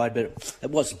like the ride, but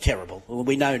it wasn't terrible.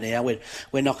 We know now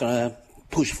we're not going to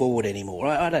push forward anymore.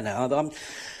 I don't know.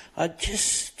 I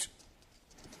just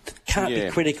can't be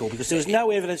critical because there was no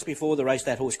evidence before the race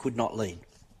that horse could not lead.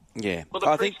 Yeah. Well,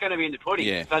 the proof's going to be in the pudding.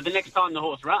 Yeah. So the next time the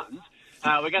horse runs,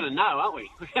 we're going to know, aren't we?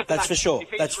 That's for sure.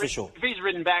 That's for sure. If he's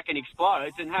ridden back and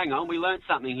explodes, then hang on, we learned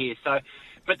something here. So,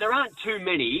 but there aren't too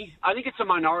many. I think it's a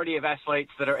minority of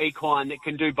athletes that are equine that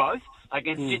can do both. They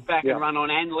can sit back and run on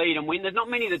and lead and win. There's not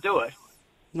many that do it.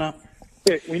 No.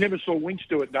 Yeah, we never saw Winch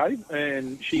do it, Dave,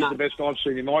 and she's the best I've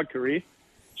seen in my career.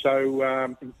 So,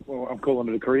 I'm calling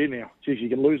it a career now. Geez, you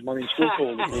can lose money and still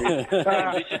call it a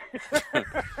career.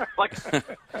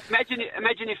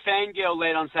 Imagine if Fangirl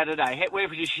led on Saturday. Where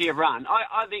would she have run?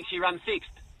 I think she ran sixth.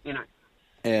 You know.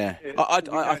 Yeah,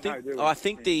 I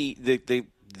think the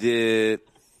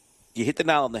you hit the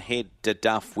nail on the head,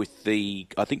 Duff, with the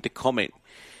comment.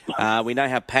 We know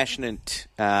how passionate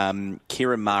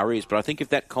Kieran Maher is, but I think if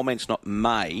that comment's not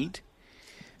made,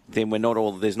 then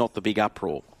there's not the big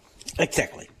uproar.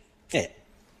 Exactly.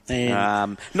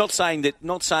 Yeah. Not saying that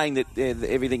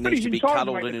everything needs to be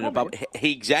cuddled in a bubble.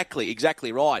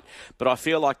 Exactly right. But I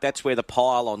feel like that's where the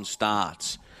pile-on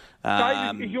starts.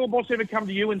 Dave, has your boss ever come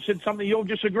to you and said something you've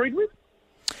disagreed with?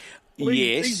 Well,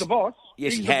 yes. He's the boss.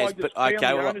 Yes, he's he has. But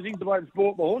okay, he's the bloke that's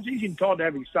bought the horse. He's entitled to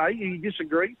have his say. He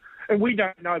disagreed. And we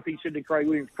don't know if he said to Craig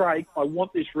Williams, Craig, I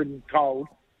want this ridden cold.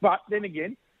 But then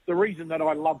again, the reason that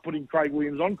I love putting Craig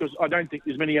Williams on, because I don't think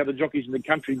there's many other jockeys in the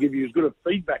country give you as good a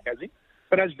feedback as him.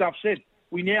 But as Duff said,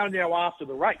 we now know after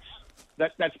the race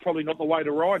that's probably not the way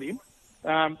to ride him.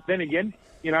 Then again,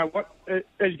 you know what? As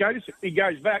he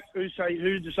goes back, who's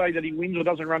to say that he wins or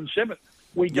doesn't run seventh?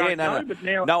 We don't know. But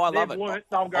now I love it.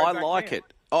 I like it.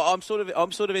 I'm sort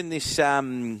of in this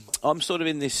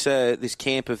this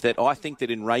camp of that. I think that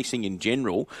in racing in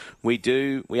general, we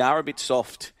are a bit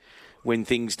soft when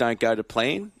things don't go to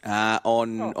plan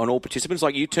on all participants.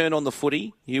 Like you turn on the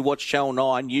footy, you watch Channel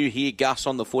 9, you hear Gus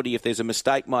on the footy. If there's a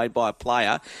mistake made by a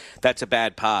player, that's a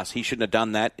bad pass. He shouldn't have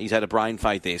done that. He's had a brain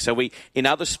fade there. So in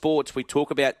other sports, we talk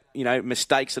about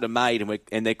mistakes that are made,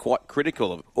 and they're quite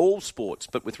critical of all sports.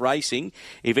 But with racing,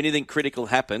 if anything critical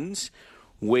happens,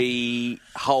 we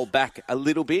hold back a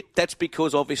little bit. That's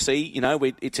because obviously,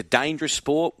 it's a dangerous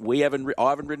sport. I haven't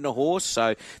ridden a horse,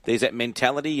 so there's that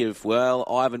mentality of,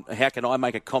 how can I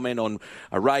make a comment on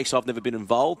a race? I've never been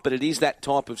involved, but it is that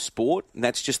type of sport, and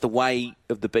that's just the way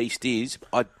of the beast is.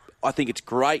 I think it's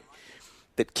great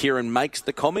that Kieran makes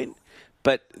the comment,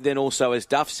 but then also, as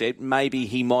Duff said, maybe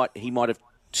he might have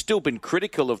still been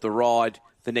critical of the ride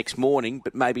the next morning,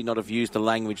 but maybe not have used the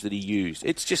language that he used.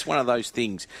 It's just one of those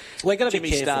things. We're going to be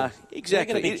careful.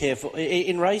 Exactly. We're going to be careful.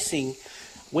 In racing,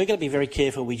 we're going to be very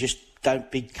careful we just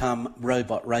don't become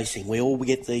robot racing. We all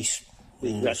get these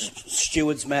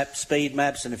stewards maps, speed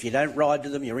maps, and if you don't ride to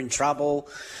them, you're in trouble.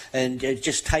 And it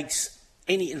just takes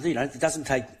it doesn't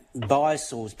take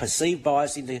bias or perceived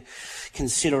bias into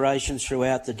consideration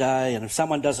throughout the day. And if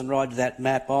someone doesn't ride to that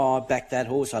map, I backed that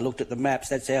horse, I looked at the maps,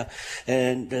 that's how,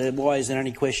 and why isn't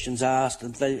any questions asked?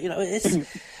 And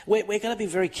we're going to be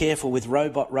very careful with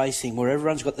robot racing, where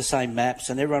everyone's got the same maps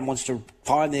and everyone wants to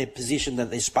find their position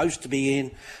that they're supposed to be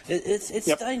in.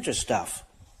 It's dangerous stuff.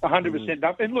 100%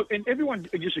 up. And look, and everyone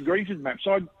disagrees with maps.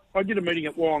 So I did a meeting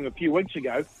at Wyong a few weeks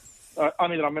ago.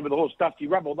 Only that I remember the horse, Dufficy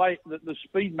Rubble. The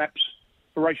speed maps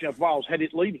for Racing North Wales had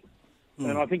it leading.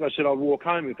 And I think I said I'd walk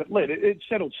home if it led. It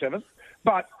settled seventh.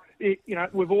 But,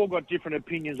 we've all got different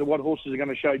opinions of what horses are going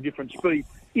to show different speed.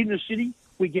 In the city,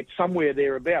 we get somewhere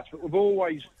thereabouts. But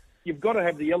you've got to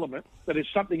have the element that if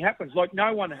something happens, like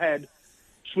no one had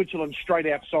Switzerland straight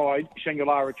outside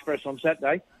Shangri-La Express on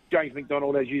Saturday. James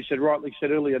McDonald, as you rightly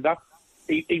said earlier, Duff,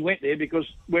 he went there because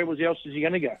where else is he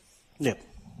going to go? Yep.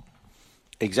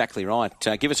 Exactly right.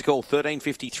 Give us a call.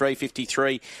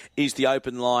 135353 is the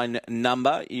open line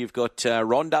number. You've got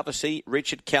Ron Dufficy,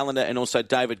 Richard Callander, and also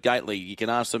David Gately. You can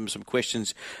ask them some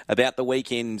questions about the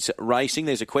weekend's racing.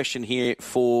 There's a question here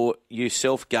for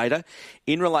yourself, Gator,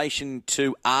 in relation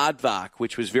to Aardvark,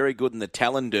 which was very good in the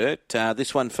Talon Dirt.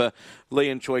 This one for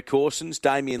Leon Choi Corson's,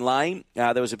 Damien Lane.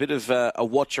 There was a bit of a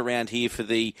watch around here for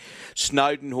the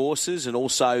Snowden horses and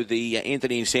also the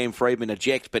Anthony and Sam Freedman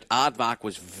eject, but Aardvark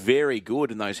was very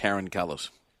good in those Heron colours.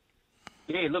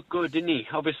 Yeah, he looked good, didn't he?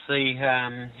 Obviously,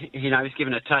 he's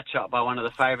given a touch-up by one of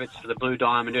the favourites for the Blue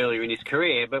Diamond earlier in his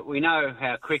career, but we know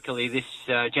how quickly this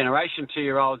generation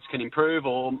 2-year-olds can improve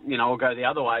or go the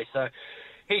other way. So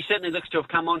he certainly looks to have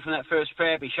come on from that first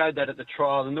prep. He showed that at the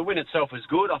trial, and the win itself was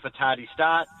good off a tardy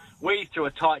start. Weaved through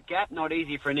a tight gap, not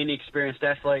easy for an inexperienced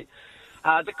athlete.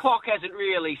 The clock hasn't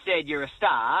really said you're a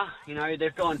star.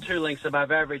 They've gone 2 lengths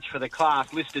above average for the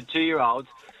class listed 2-year-olds,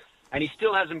 and he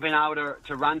still hasn't been able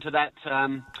to run to that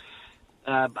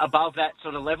above that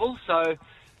sort of level. So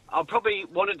I probably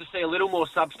wanted to see a little more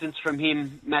substance from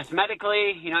him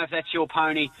mathematically. If that's your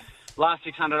pony, last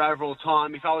 600 overall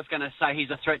time, if I was going to say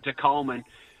he's a threat to Coleman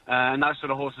and those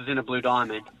sort of horses in a Blue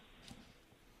Diamond.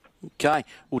 Okay,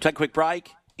 we'll take a quick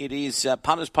break. It is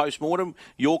Punters Post Mortem.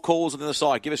 Your calls on the other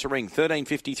side. Give us a ring,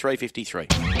 135353.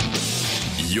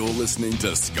 You're listening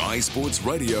to Sky Sports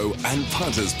Radio and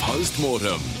Punters Post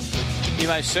Mortem. You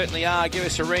most certainly are. Give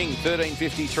us a ring,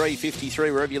 1353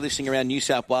 53, wherever you're listening around New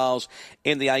South Wales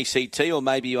in the ACT, or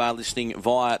maybe you are listening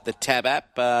via the Tab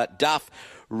app. Duff,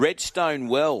 Redstone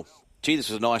Well. Gee,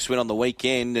 this was a nice win on the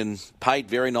weekend and paid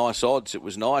very nice odds. It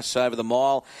was nice over the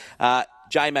mile.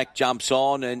 J-Mac jumps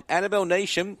on, and Annabelle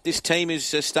Neesham, this team is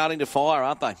starting to fire,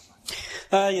 aren't they?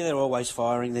 Yeah, they're always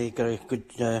firing. They've got a good,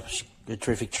 a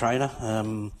terrific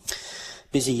trainer.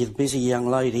 Busy young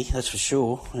lady, that's for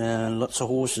sure. Lots of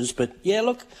horses. But, yeah,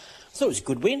 look, I thought it was a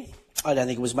good win. I don't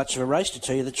think it was much of a race, to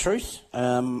tell you the truth.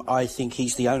 I think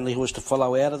he's the only horse to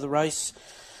follow out of the race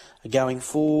going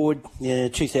forward.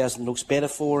 2000 looks better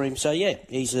for him. So, yeah,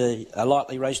 he's a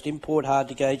lightly raced import. Hard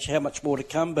to gauge how much more to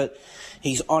come, but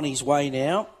he's on his way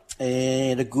now.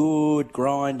 And a good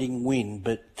grinding win.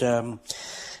 But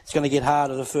it's going to get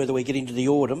harder the further we get into the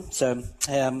autumn. So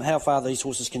how far these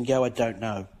horses can go, I don't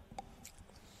know.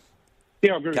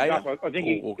 Yeah, I agree with Duff. I think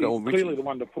he's clearly the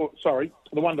one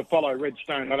to follow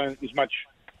Redstone. I don't think there's much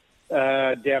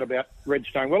doubt about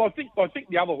Redstone. Well, I think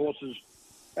the other horses,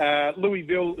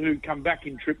 Louisville, who come back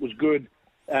in trip, was good.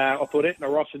 I thought Etna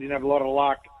Rossa didn't have a lot of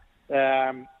luck.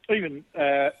 Even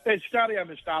Stadio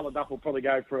Mistala Duff will probably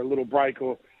go for a little break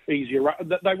or easier.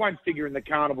 They won't figure in the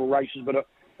carnival races, but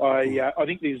I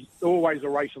think there's always a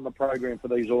race on the program for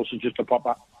these horses just to pop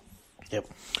up. Yep.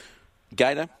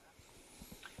 Gator?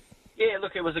 Yeah,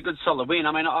 look, it was a good solid win.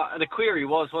 I mean, the query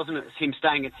wasn't it, him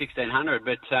staying at 1,600,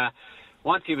 but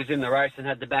once he was in the race and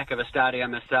had the back of a Stadio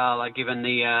Mistala, given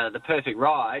the perfect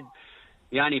ride,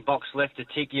 the only box left to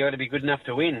tick, you ought to be good enough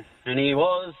to win. And he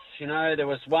was, there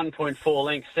was 1.4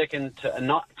 lengths second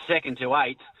to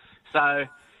 8. So,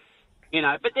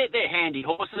 but they're handy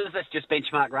horses. That's just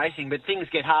benchmark racing. But things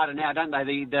get harder now, don't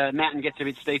they? The mountain gets a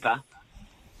bit steeper.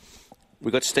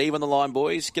 We've got Steve on the line,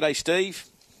 boys. G'day, Steve.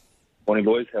 Morning,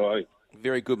 boys. How are you?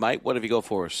 Very good, mate. What have you got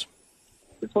for us?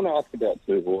 Just want to ask about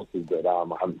two horses that I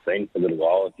haven't seen for a little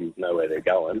while, if you know where they're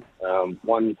going.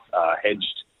 One's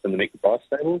hedged from the Mickey Price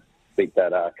stable. I think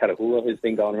that Catahoula, who's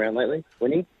been going around lately,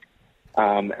 winning.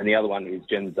 And the other one is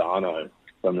Genzano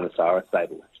from the Nasara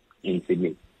stable in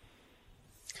Sydney.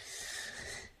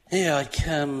 Yeah, I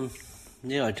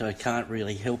can't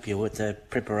really help you what the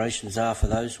preparations are for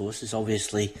those horses.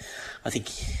 Obviously, I think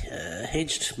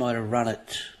Hedged might have run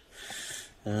it.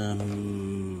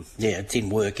 It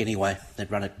didn't work anyway. They'd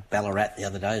run it Ballarat the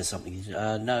other day or something.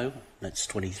 No, that's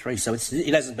 23. So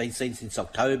it hasn't been seen since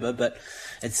October, but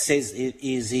it says it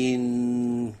is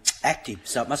in active,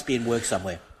 so it must be in work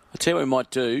somewhere. I'll tell you what we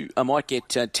might do. I might get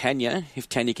Tanya, if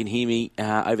Tanya can hear me,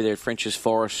 over there at French's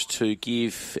Forest, to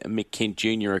give Mick Kent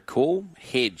Jr. a call.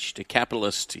 Hedged, a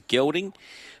capitalist gelding,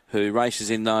 who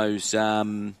races in those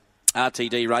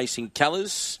RTD racing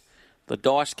colours, the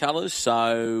dice colours.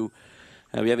 So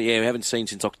we haven't seen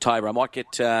since October. I might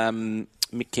get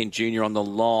Mick Kent Jr. on the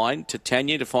line to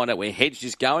Tanya to find out where Hedged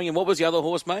is going. And what was the other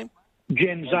horse, mate?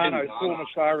 Genzano, former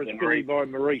Sarah's filly by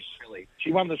Maurice.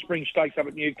 She won the Spring Stakes up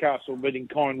at Newcastle, beating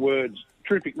Kind Words.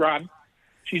 Terrific run.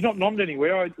 She's not nommed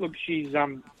anywhere. I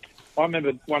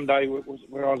remember one day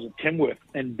where I was at Tamworth,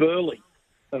 and Burley,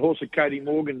 the horse of Katie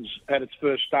Morgan's, had its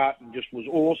first start and just was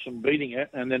awesome beating it.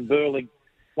 And then Burley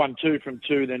won 2 from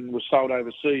 2, then was sold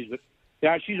overseas. But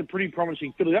yeah, she's a pretty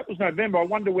promising filly. That was November. I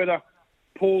wonder whether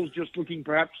Paul's just looking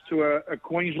perhaps to a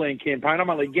Queensland campaign. I'm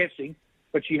only guessing.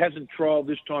 But she hasn't trialled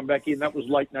this time back in. That was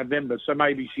late November, so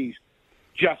maybe she's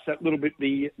just that little bit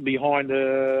behind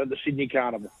the Sydney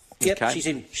Carnival. Yep,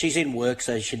 okay. She's in work,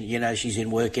 so she's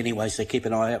in work anyway. So keep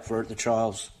an eye out for her at the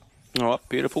trials. All right,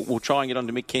 beautiful. We'll try and get on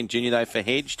to Mick Kent Jr. though for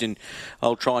Hedged, and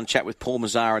I'll try and chat with Paul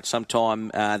Mazzara at some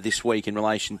time this week in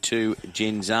relation to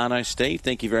Genzano. Steve,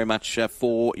 thank you very much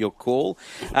for your call.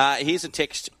 Here's a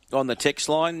text on the text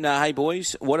line. Hey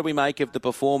boys, what do we make of the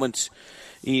performance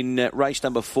in race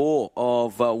number 4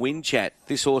 of Winchat?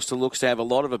 This horse still looks to have a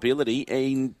lot of ability,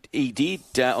 and he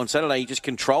did on Saturday. He just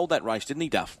controlled that race, didn't he,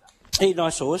 Duff?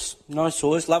 Nice horse,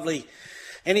 lovely.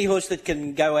 Any horse that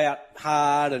can go out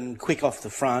hard and quicken off the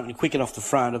front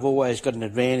have always got an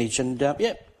advantage. And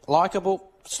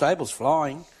likeable, stable's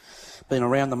flying, been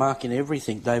around the mark in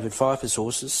everything. David Pfeiffer's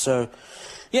horses, so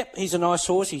he's a nice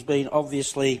horse. He's been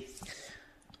obviously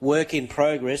work in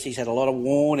progress. He's had a lot of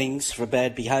warnings for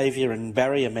bad behaviour and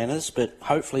barrier manners, but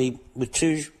hopefully with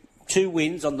two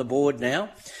wins on the board now,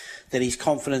 that his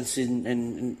confidence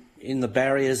in the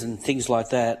barriers and things like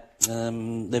that,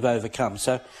 they've overcome.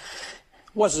 So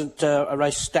wasn't a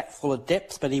race stacked full of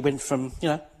depth, but he went from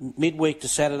midweek to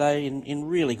Saturday in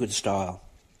really good style.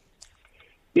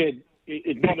 Yeah,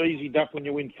 it's not easy, Duff, when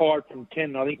you win 5 from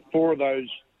 10. I think 4 of those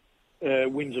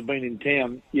wins have been in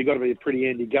town. You've got to be a pretty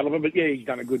Andy Gulliver, but yeah, he's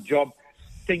done a good job.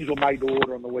 things were made to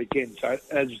order on the weekend. So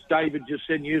as David just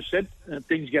said and you said,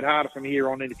 things get harder from here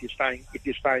on in if you're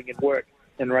staying in work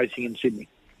and racing in Sydney.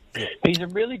 He's a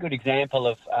really good example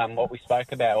of what we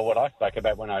spoke about, or what I spoke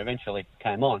about when I eventually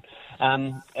came on,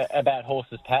 about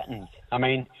horses' patterns. I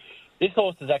mean, this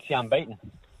horse is actually unbeaten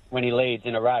when he leads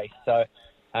in a race. So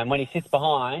when he sits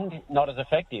behind, not as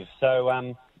effective.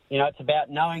 So, it's about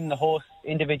knowing the horse,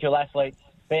 individual athlete's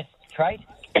best trait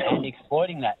and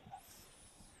exploiting that.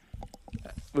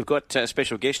 We've got a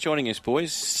special guest joining us,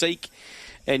 boys. Seek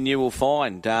and you will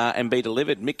find and be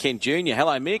delivered. Mick Kent Jr.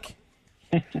 Hello, Mick.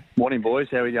 Morning, boys.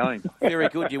 How are we going? Very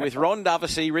good. You're with Ron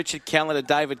Dufficy, Richard Callander,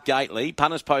 David Gately,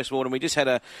 Punters Post Mortem. We just had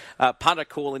a punter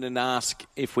call in and ask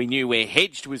if we knew where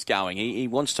Hedged was going. He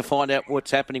wants to find out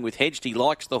what's happening with Hedged. He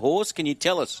likes the horse. Can you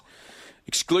tell us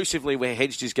exclusively where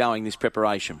Hedged is going this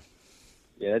preparation?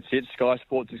 Yeah, that's it. Sky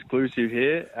Sports exclusive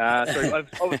here. So I've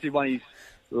obviously won his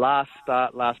last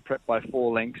prep by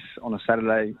 4 lengths on a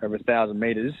Saturday over 1,000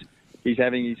 metres. He's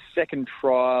having his second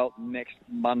trial next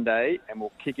Monday, and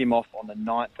we'll kick him off on the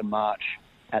 9th of March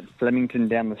at Flemington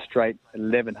down the straight,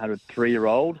 1,100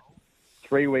 3-year-old.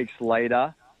 3 weeks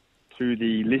later to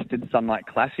the listed Sunlight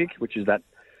Classic, which is that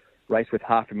race with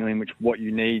 $500,000, which what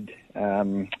you need,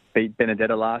 beat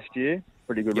Benedetta last year.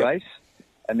 Pretty good race.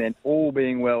 And then all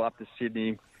being well up to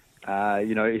Sydney,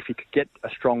 if you could get a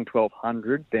strong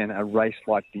 1,200, then a race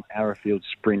like the Arrowfield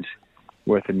Sprint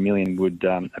worth $1 million would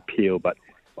appeal. But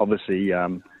obviously,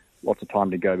 lots of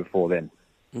time to go before then.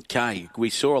 Okay, we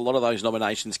saw a lot of those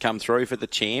nominations come through for the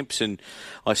champs, and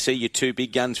I see your 2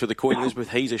 big guns for the Queen Elizabeth.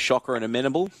 He's a shocker and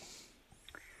amenable.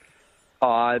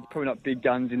 Probably not big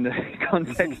guns in the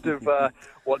context of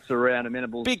what's around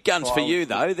amenable. Big guns for you,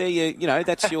 though.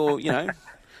 That's your,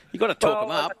 you've got to talk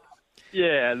them up.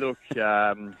 Yeah, look,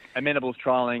 Amenable's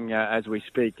trialling as we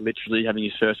speak, literally having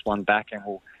his first one back, and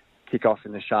we'll kick off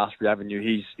in the Shaftesbury Avenue.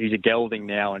 He's a gelding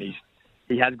now, and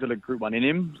he has got a Group 1 in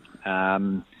him.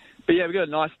 But yeah, we've got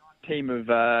a nice team of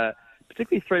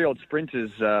particularly 3-year-old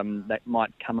sprinters that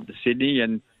might come up to Sydney,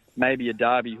 and maybe a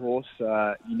Derby horse.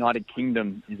 United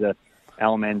Kingdom is a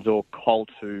Al Manzoor colt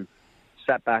who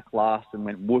sat back last and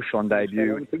went whoosh on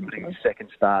debut, putting his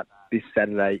second start this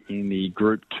Saturday in the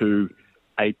Group 2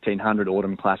 1800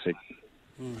 Autumn Classic.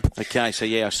 Okay, so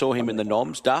yeah, I saw him in the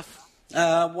noms. Duff?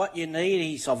 What you need,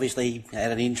 he's obviously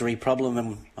had an injury problem,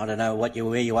 and I don't know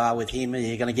where you are with him. Are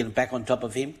you going to get him back on top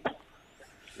of him?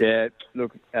 Yeah,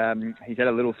 look, he's had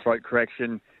a little throat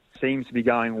correction. Seems to be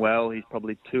going well. He's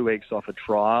probably 2 weeks off a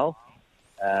trial.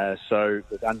 So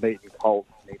the unbeaten colt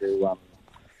need to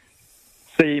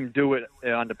see him do it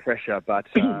under pressure, but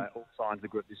all signs are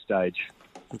good at this stage.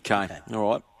 Okay.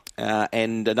 All right.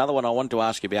 And another one I wanted to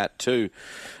ask you about too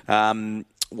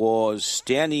was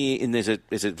down here, and there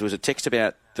was a text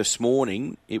about this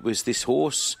morning. It was this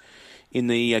horse in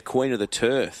the Queen of the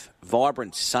Turf,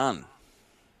 Vibrant Sun.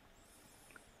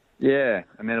 Yeah,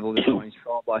 Amenable this morning's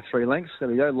trial by 3 lengths. There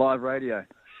we go, live radio.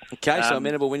 Okay, so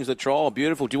Amenable wins the trial.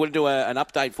 Beautiful. Do you want to do an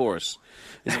update for us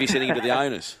as if you're sitting into the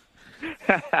owners?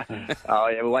 Oh,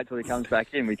 yeah, we'll wait till he comes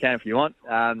back in. We can if you want.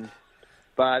 So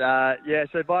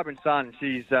Vibrant Sun,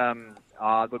 she's, at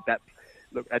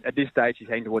this stage, she's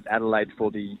heading towards Adelaide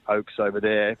for the Oaks over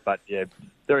there. But, yeah,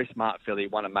 very smart filly,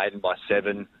 won a maiden by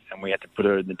 7, and we had to put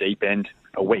her in the deep end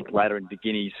a week later in the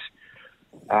Guineas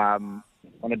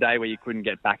on a day where you couldn't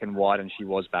get back and wide, and she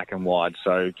was back and wide.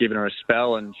 So giving her a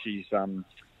spell, and she's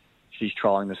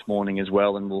trialling this morning as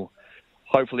well, and we'll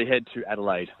hopefully head to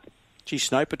Adelaide. Gee,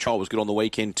 Snow Patrol was good on the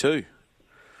weekend too.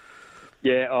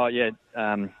 Yeah,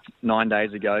 9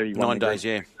 days ago. He won 9 days,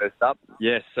 yeah. First up.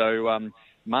 Yeah, so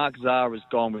Mark Zara has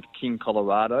gone with King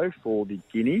Colorado for the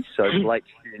Guineas, so Blake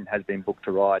Shin has been booked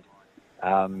to ride.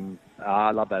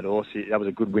 I love that horse. That was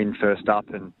a good win first up,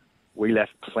 and we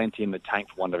left plenty in the tank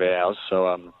for one of ours.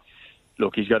 So,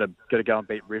 look, he's got to go and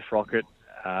beat Riff Rocket,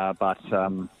 but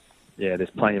there's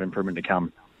plenty of improvement to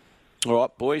come. All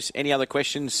right, boys. Any other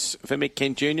questions for Mick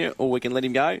Kent Jr., or we can let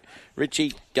him go?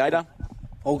 Richie, Gator?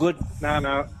 All good?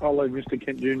 No, I'll leave Mr.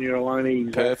 Kent Jr. alone.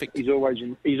 He's perfect. He's always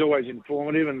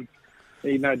informative, and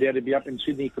he no doubt he'd be up in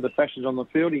Sydney for the fashions on the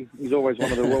field. He's always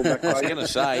one of the well-back players. I was going to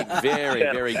say, very,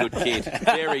 very good kid.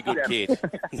 Very good kid.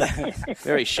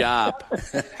 Very sharp.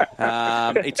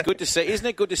 It's good to see. Isn't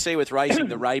it good to see with racing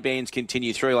the Ray-Bans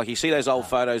continue through? Like you see those old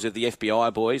photos of the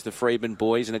FBI boys, the Freedman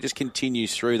boys, and it just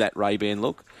continues through that Ray-Ban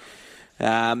look.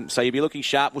 So you'll be looking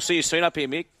sharp. We'll see you soon up here,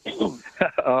 Mick.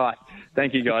 All right.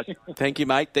 Thank you, guys. Thank you,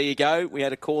 mate. There you go. We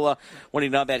had a caller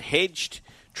wanting to know about Hedged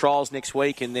trials next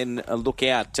week, and then a look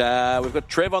out. We've got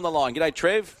Trev on the line. G'day,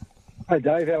 Trev. Hey,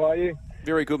 Dave. How are you?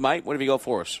 Very good, mate. What have you got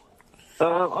for us?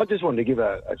 I just wanted to give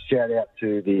a shout out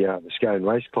to the Scone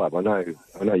Race Club. I know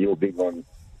you're a big one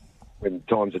when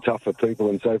times are tough for people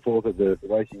and so forth. That the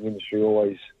racing industry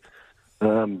always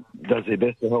does their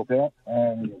best to help out.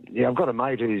 I've got a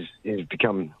mate who's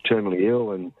become terminally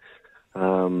ill, and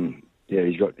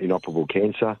he's got inoperable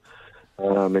cancer.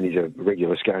 And he's a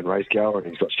regular Scone race goer, and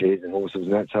he's got shares and horses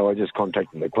and that. So I just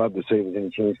contacted the club to see if there's any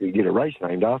chance we could get a race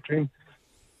named after him.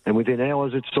 And within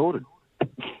hours, it's sorted.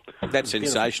 That's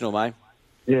sensational, mate.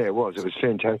 Yeah, it was. It was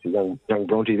fantastic. Young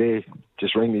Bronte there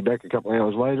just rang me back a couple of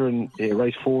hours later, and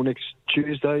race 4 next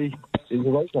Tuesday is the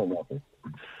race named after him.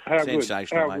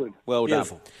 Sensational, mate. Good. Well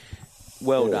Beautiful. done.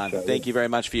 Well Yeah, done. so, Thank you very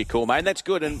much for your call, mate. And that's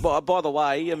good. And by the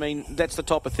way, I mean, that's the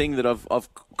type of thing that I've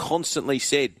constantly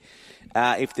said.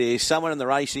 If there's someone in the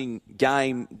racing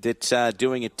game that's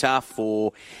doing it tough,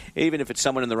 or even if it's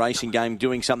someone in the racing game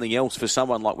doing something else for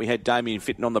someone, like we had Damien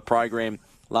Fitton on the program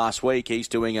last week. He's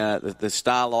doing the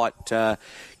Starlight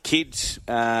Kids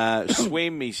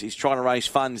swim. He's trying to raise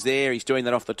funds there. He's doing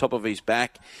that off the top of his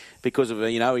back because of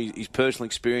his personal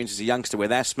experience as a youngster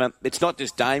with asthma. It's not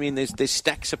just Damien. There's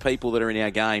stacks of people that are in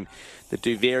our game that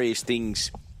do various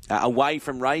things away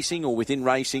from racing or within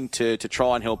racing to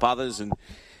try and help others, and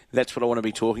that's what I want to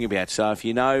be talking about. So if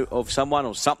you know of someone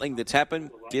or something that's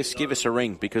happened, just give us a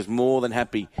ring, because more than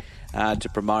happy to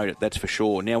promote it, that's for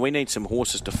sure. Now, we need some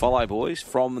horses to follow, boys,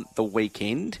 from the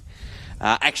weekend.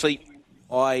 Actually,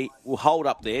 I will hold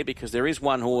up there because there is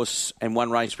one horse and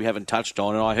one race we haven't touched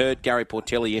on. And I heard Gary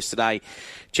Portelli yesterday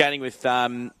chatting with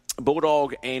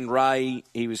Bulldog and Ray.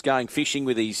 He was going fishing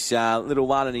with his little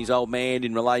one and his old man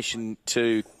in relation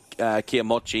to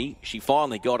Kiamochi. She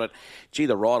finally got it. Gee,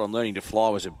 the ride on Learning to Fly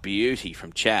was a beauty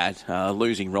from Chad.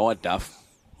 Losing ride, Duff.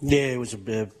 Yeah, it was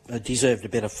deserved a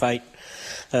better fate.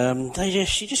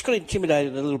 She just got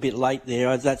intimidated a little bit late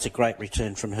there. That's a great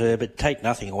return from her, but take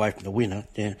nothing away from the winner.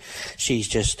 Yeah, she's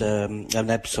just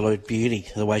an absolute beauty,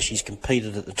 the way she's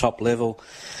competed at the top level.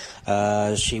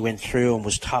 She went through and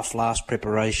was tough last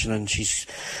preparation, and she's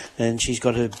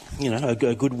got a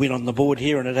good win on the board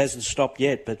here, and it hasn't stopped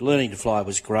yet. But Learning to Fly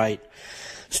was great.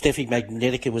 Steffi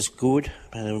Magnetica was good,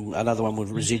 another one with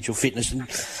residual fitness. And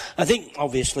I think,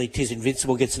 obviously, Tis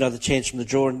Invincible gets another chance from the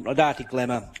draw. And Odati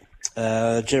Glamour,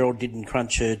 Gerald didn't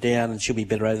crunch her down, and she'll be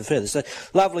better over further. So,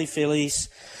 lovely fillies.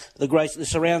 The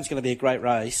surround's going to be a great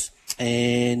race,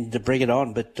 and to bring it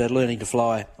on. But Learning to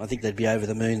Fly, I think they'd be over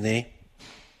the moon there.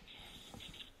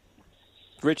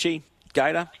 Richie,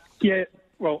 Gator? Yeah,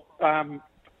 well,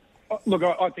 look,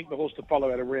 I think the horse to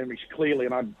follow out of Randwick's clearly,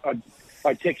 and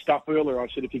I texted up earlier. I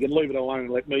said, if you can leave it alone and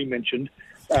let me mention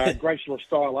Graceless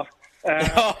Styler.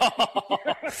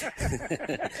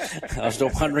 I was still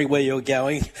wondering where you were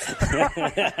going.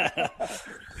 I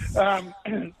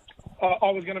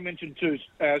was going to mention too,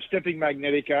 Stepping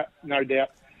Magnetica, no doubt.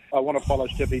 I want to follow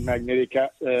Stepping Magnetica.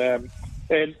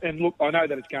 And look, I know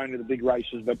that it's going to the big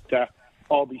races, but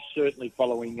I'll be certainly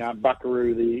following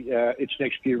Buckaroo, its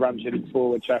next few runs heading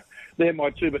forward. So they're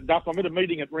my two. But Duff, I'm at a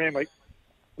meeting at Randwick.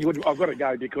 I've got to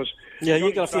go because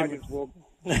you got a few.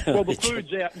 Well, the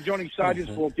food's out and Johnny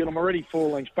Sargent's walked in. I'm already 4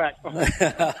 lengths back.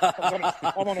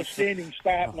 I'm on a standing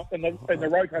start and the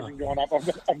rope hasn't gone up. I've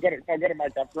got to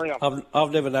make up ground.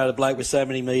 I've never known a bloke with so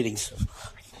many meetings.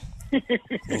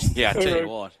 Yeah, I tell you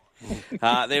what.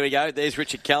 There we go. There's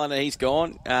Richard Callander. He's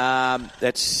gone.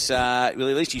 That's at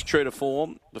least he's true to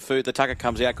form. The food, the tucker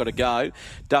comes out, got to go.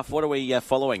 Duff, what are we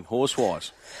following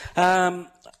horse-wise?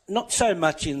 Not so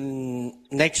much in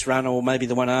next run or maybe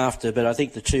the one after, but I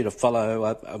think the two to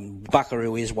follow,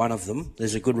 Buckaroo is one of them.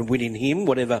 There's a good win in him,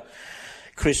 whatever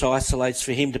Chris isolates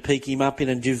for him to peak him up in,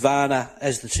 and Duvana,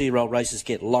 as the 2-year-old races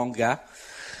get longer,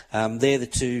 they're the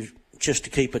two just to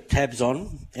keep it tabs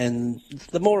on. And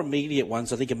the more immediate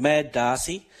ones, I think, are Mad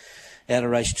Darcy out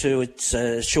of race 2. It's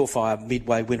a surefire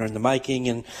midway winner in the making,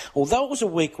 and although it was a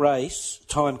weak race,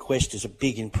 Time Quest is a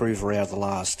big improver out of the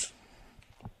last.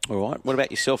 All right. What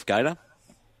about yourself, Gator?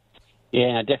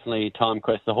 Yeah, definitely Time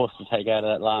Quest, the horse to take out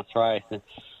of that last race.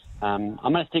 I'm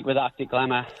going to stick with Arctic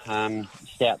Glamour.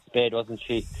 Stout sped, wasn't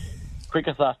she?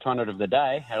 Quickest last 200 of the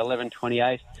day at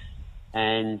 11.28.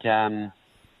 And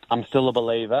I'm still a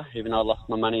believer, even though I lost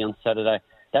my money on Saturday.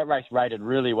 That race rated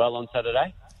really well on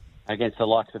Saturday against the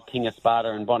likes of King of Sparta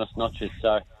and Bonus Notches.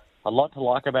 So a lot to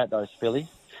like about those fillies.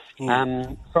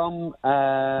 From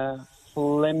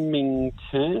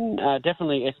Flemington,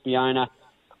 definitely Espiona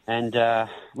and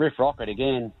Riff Rocket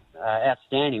again,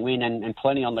 outstanding win and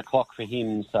plenty on the clock for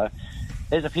him. So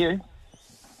there's a few.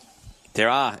 There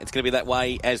are. It's going to be that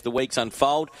way as the weeks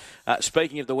unfold.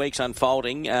 Speaking of the weeks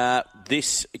unfolding,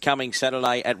 this coming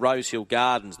Saturday at Rosehill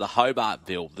Gardens, the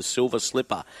Hobartville, the Silver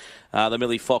Slipper, the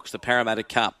Millie Fox, the Parramatta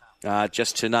Cup,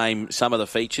 just to name some of the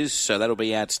features. So that'll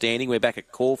be outstanding. We're back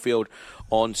at Caulfield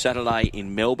on Saturday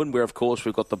in Melbourne, where, of course,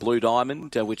 we've got the Blue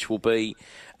Diamond, which will be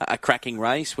a cracking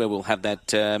race, where we'll have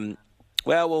that...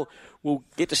 We'll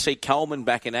get to see Coleman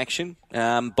back in action.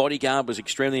 Bodyguard was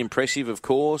extremely impressive, of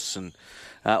course, and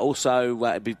also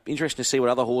it'd be interesting to see what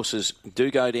other horses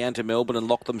do go down to Melbourne and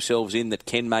lock themselves in that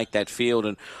can make that field.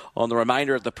 And on the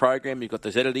remainder of the program, you've got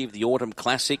the Zetative, the Autumn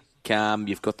Classic,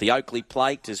 you've got the Oakley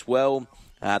Plate as well,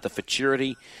 the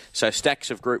Futurity. So stacks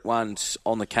of Group 1s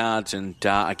on the cards, and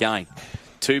again,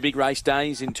 2 big race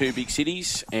days in 2 big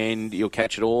cities, and you'll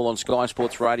catch it all on Sky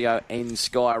Sports Radio and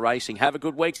Sky Racing. Have a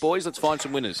good week, boys. Let's find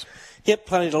some winners. Yep,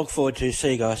 plenty to look forward to.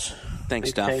 See you guys.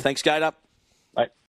 Thanks, Duff. Thanks, Gator. Bye.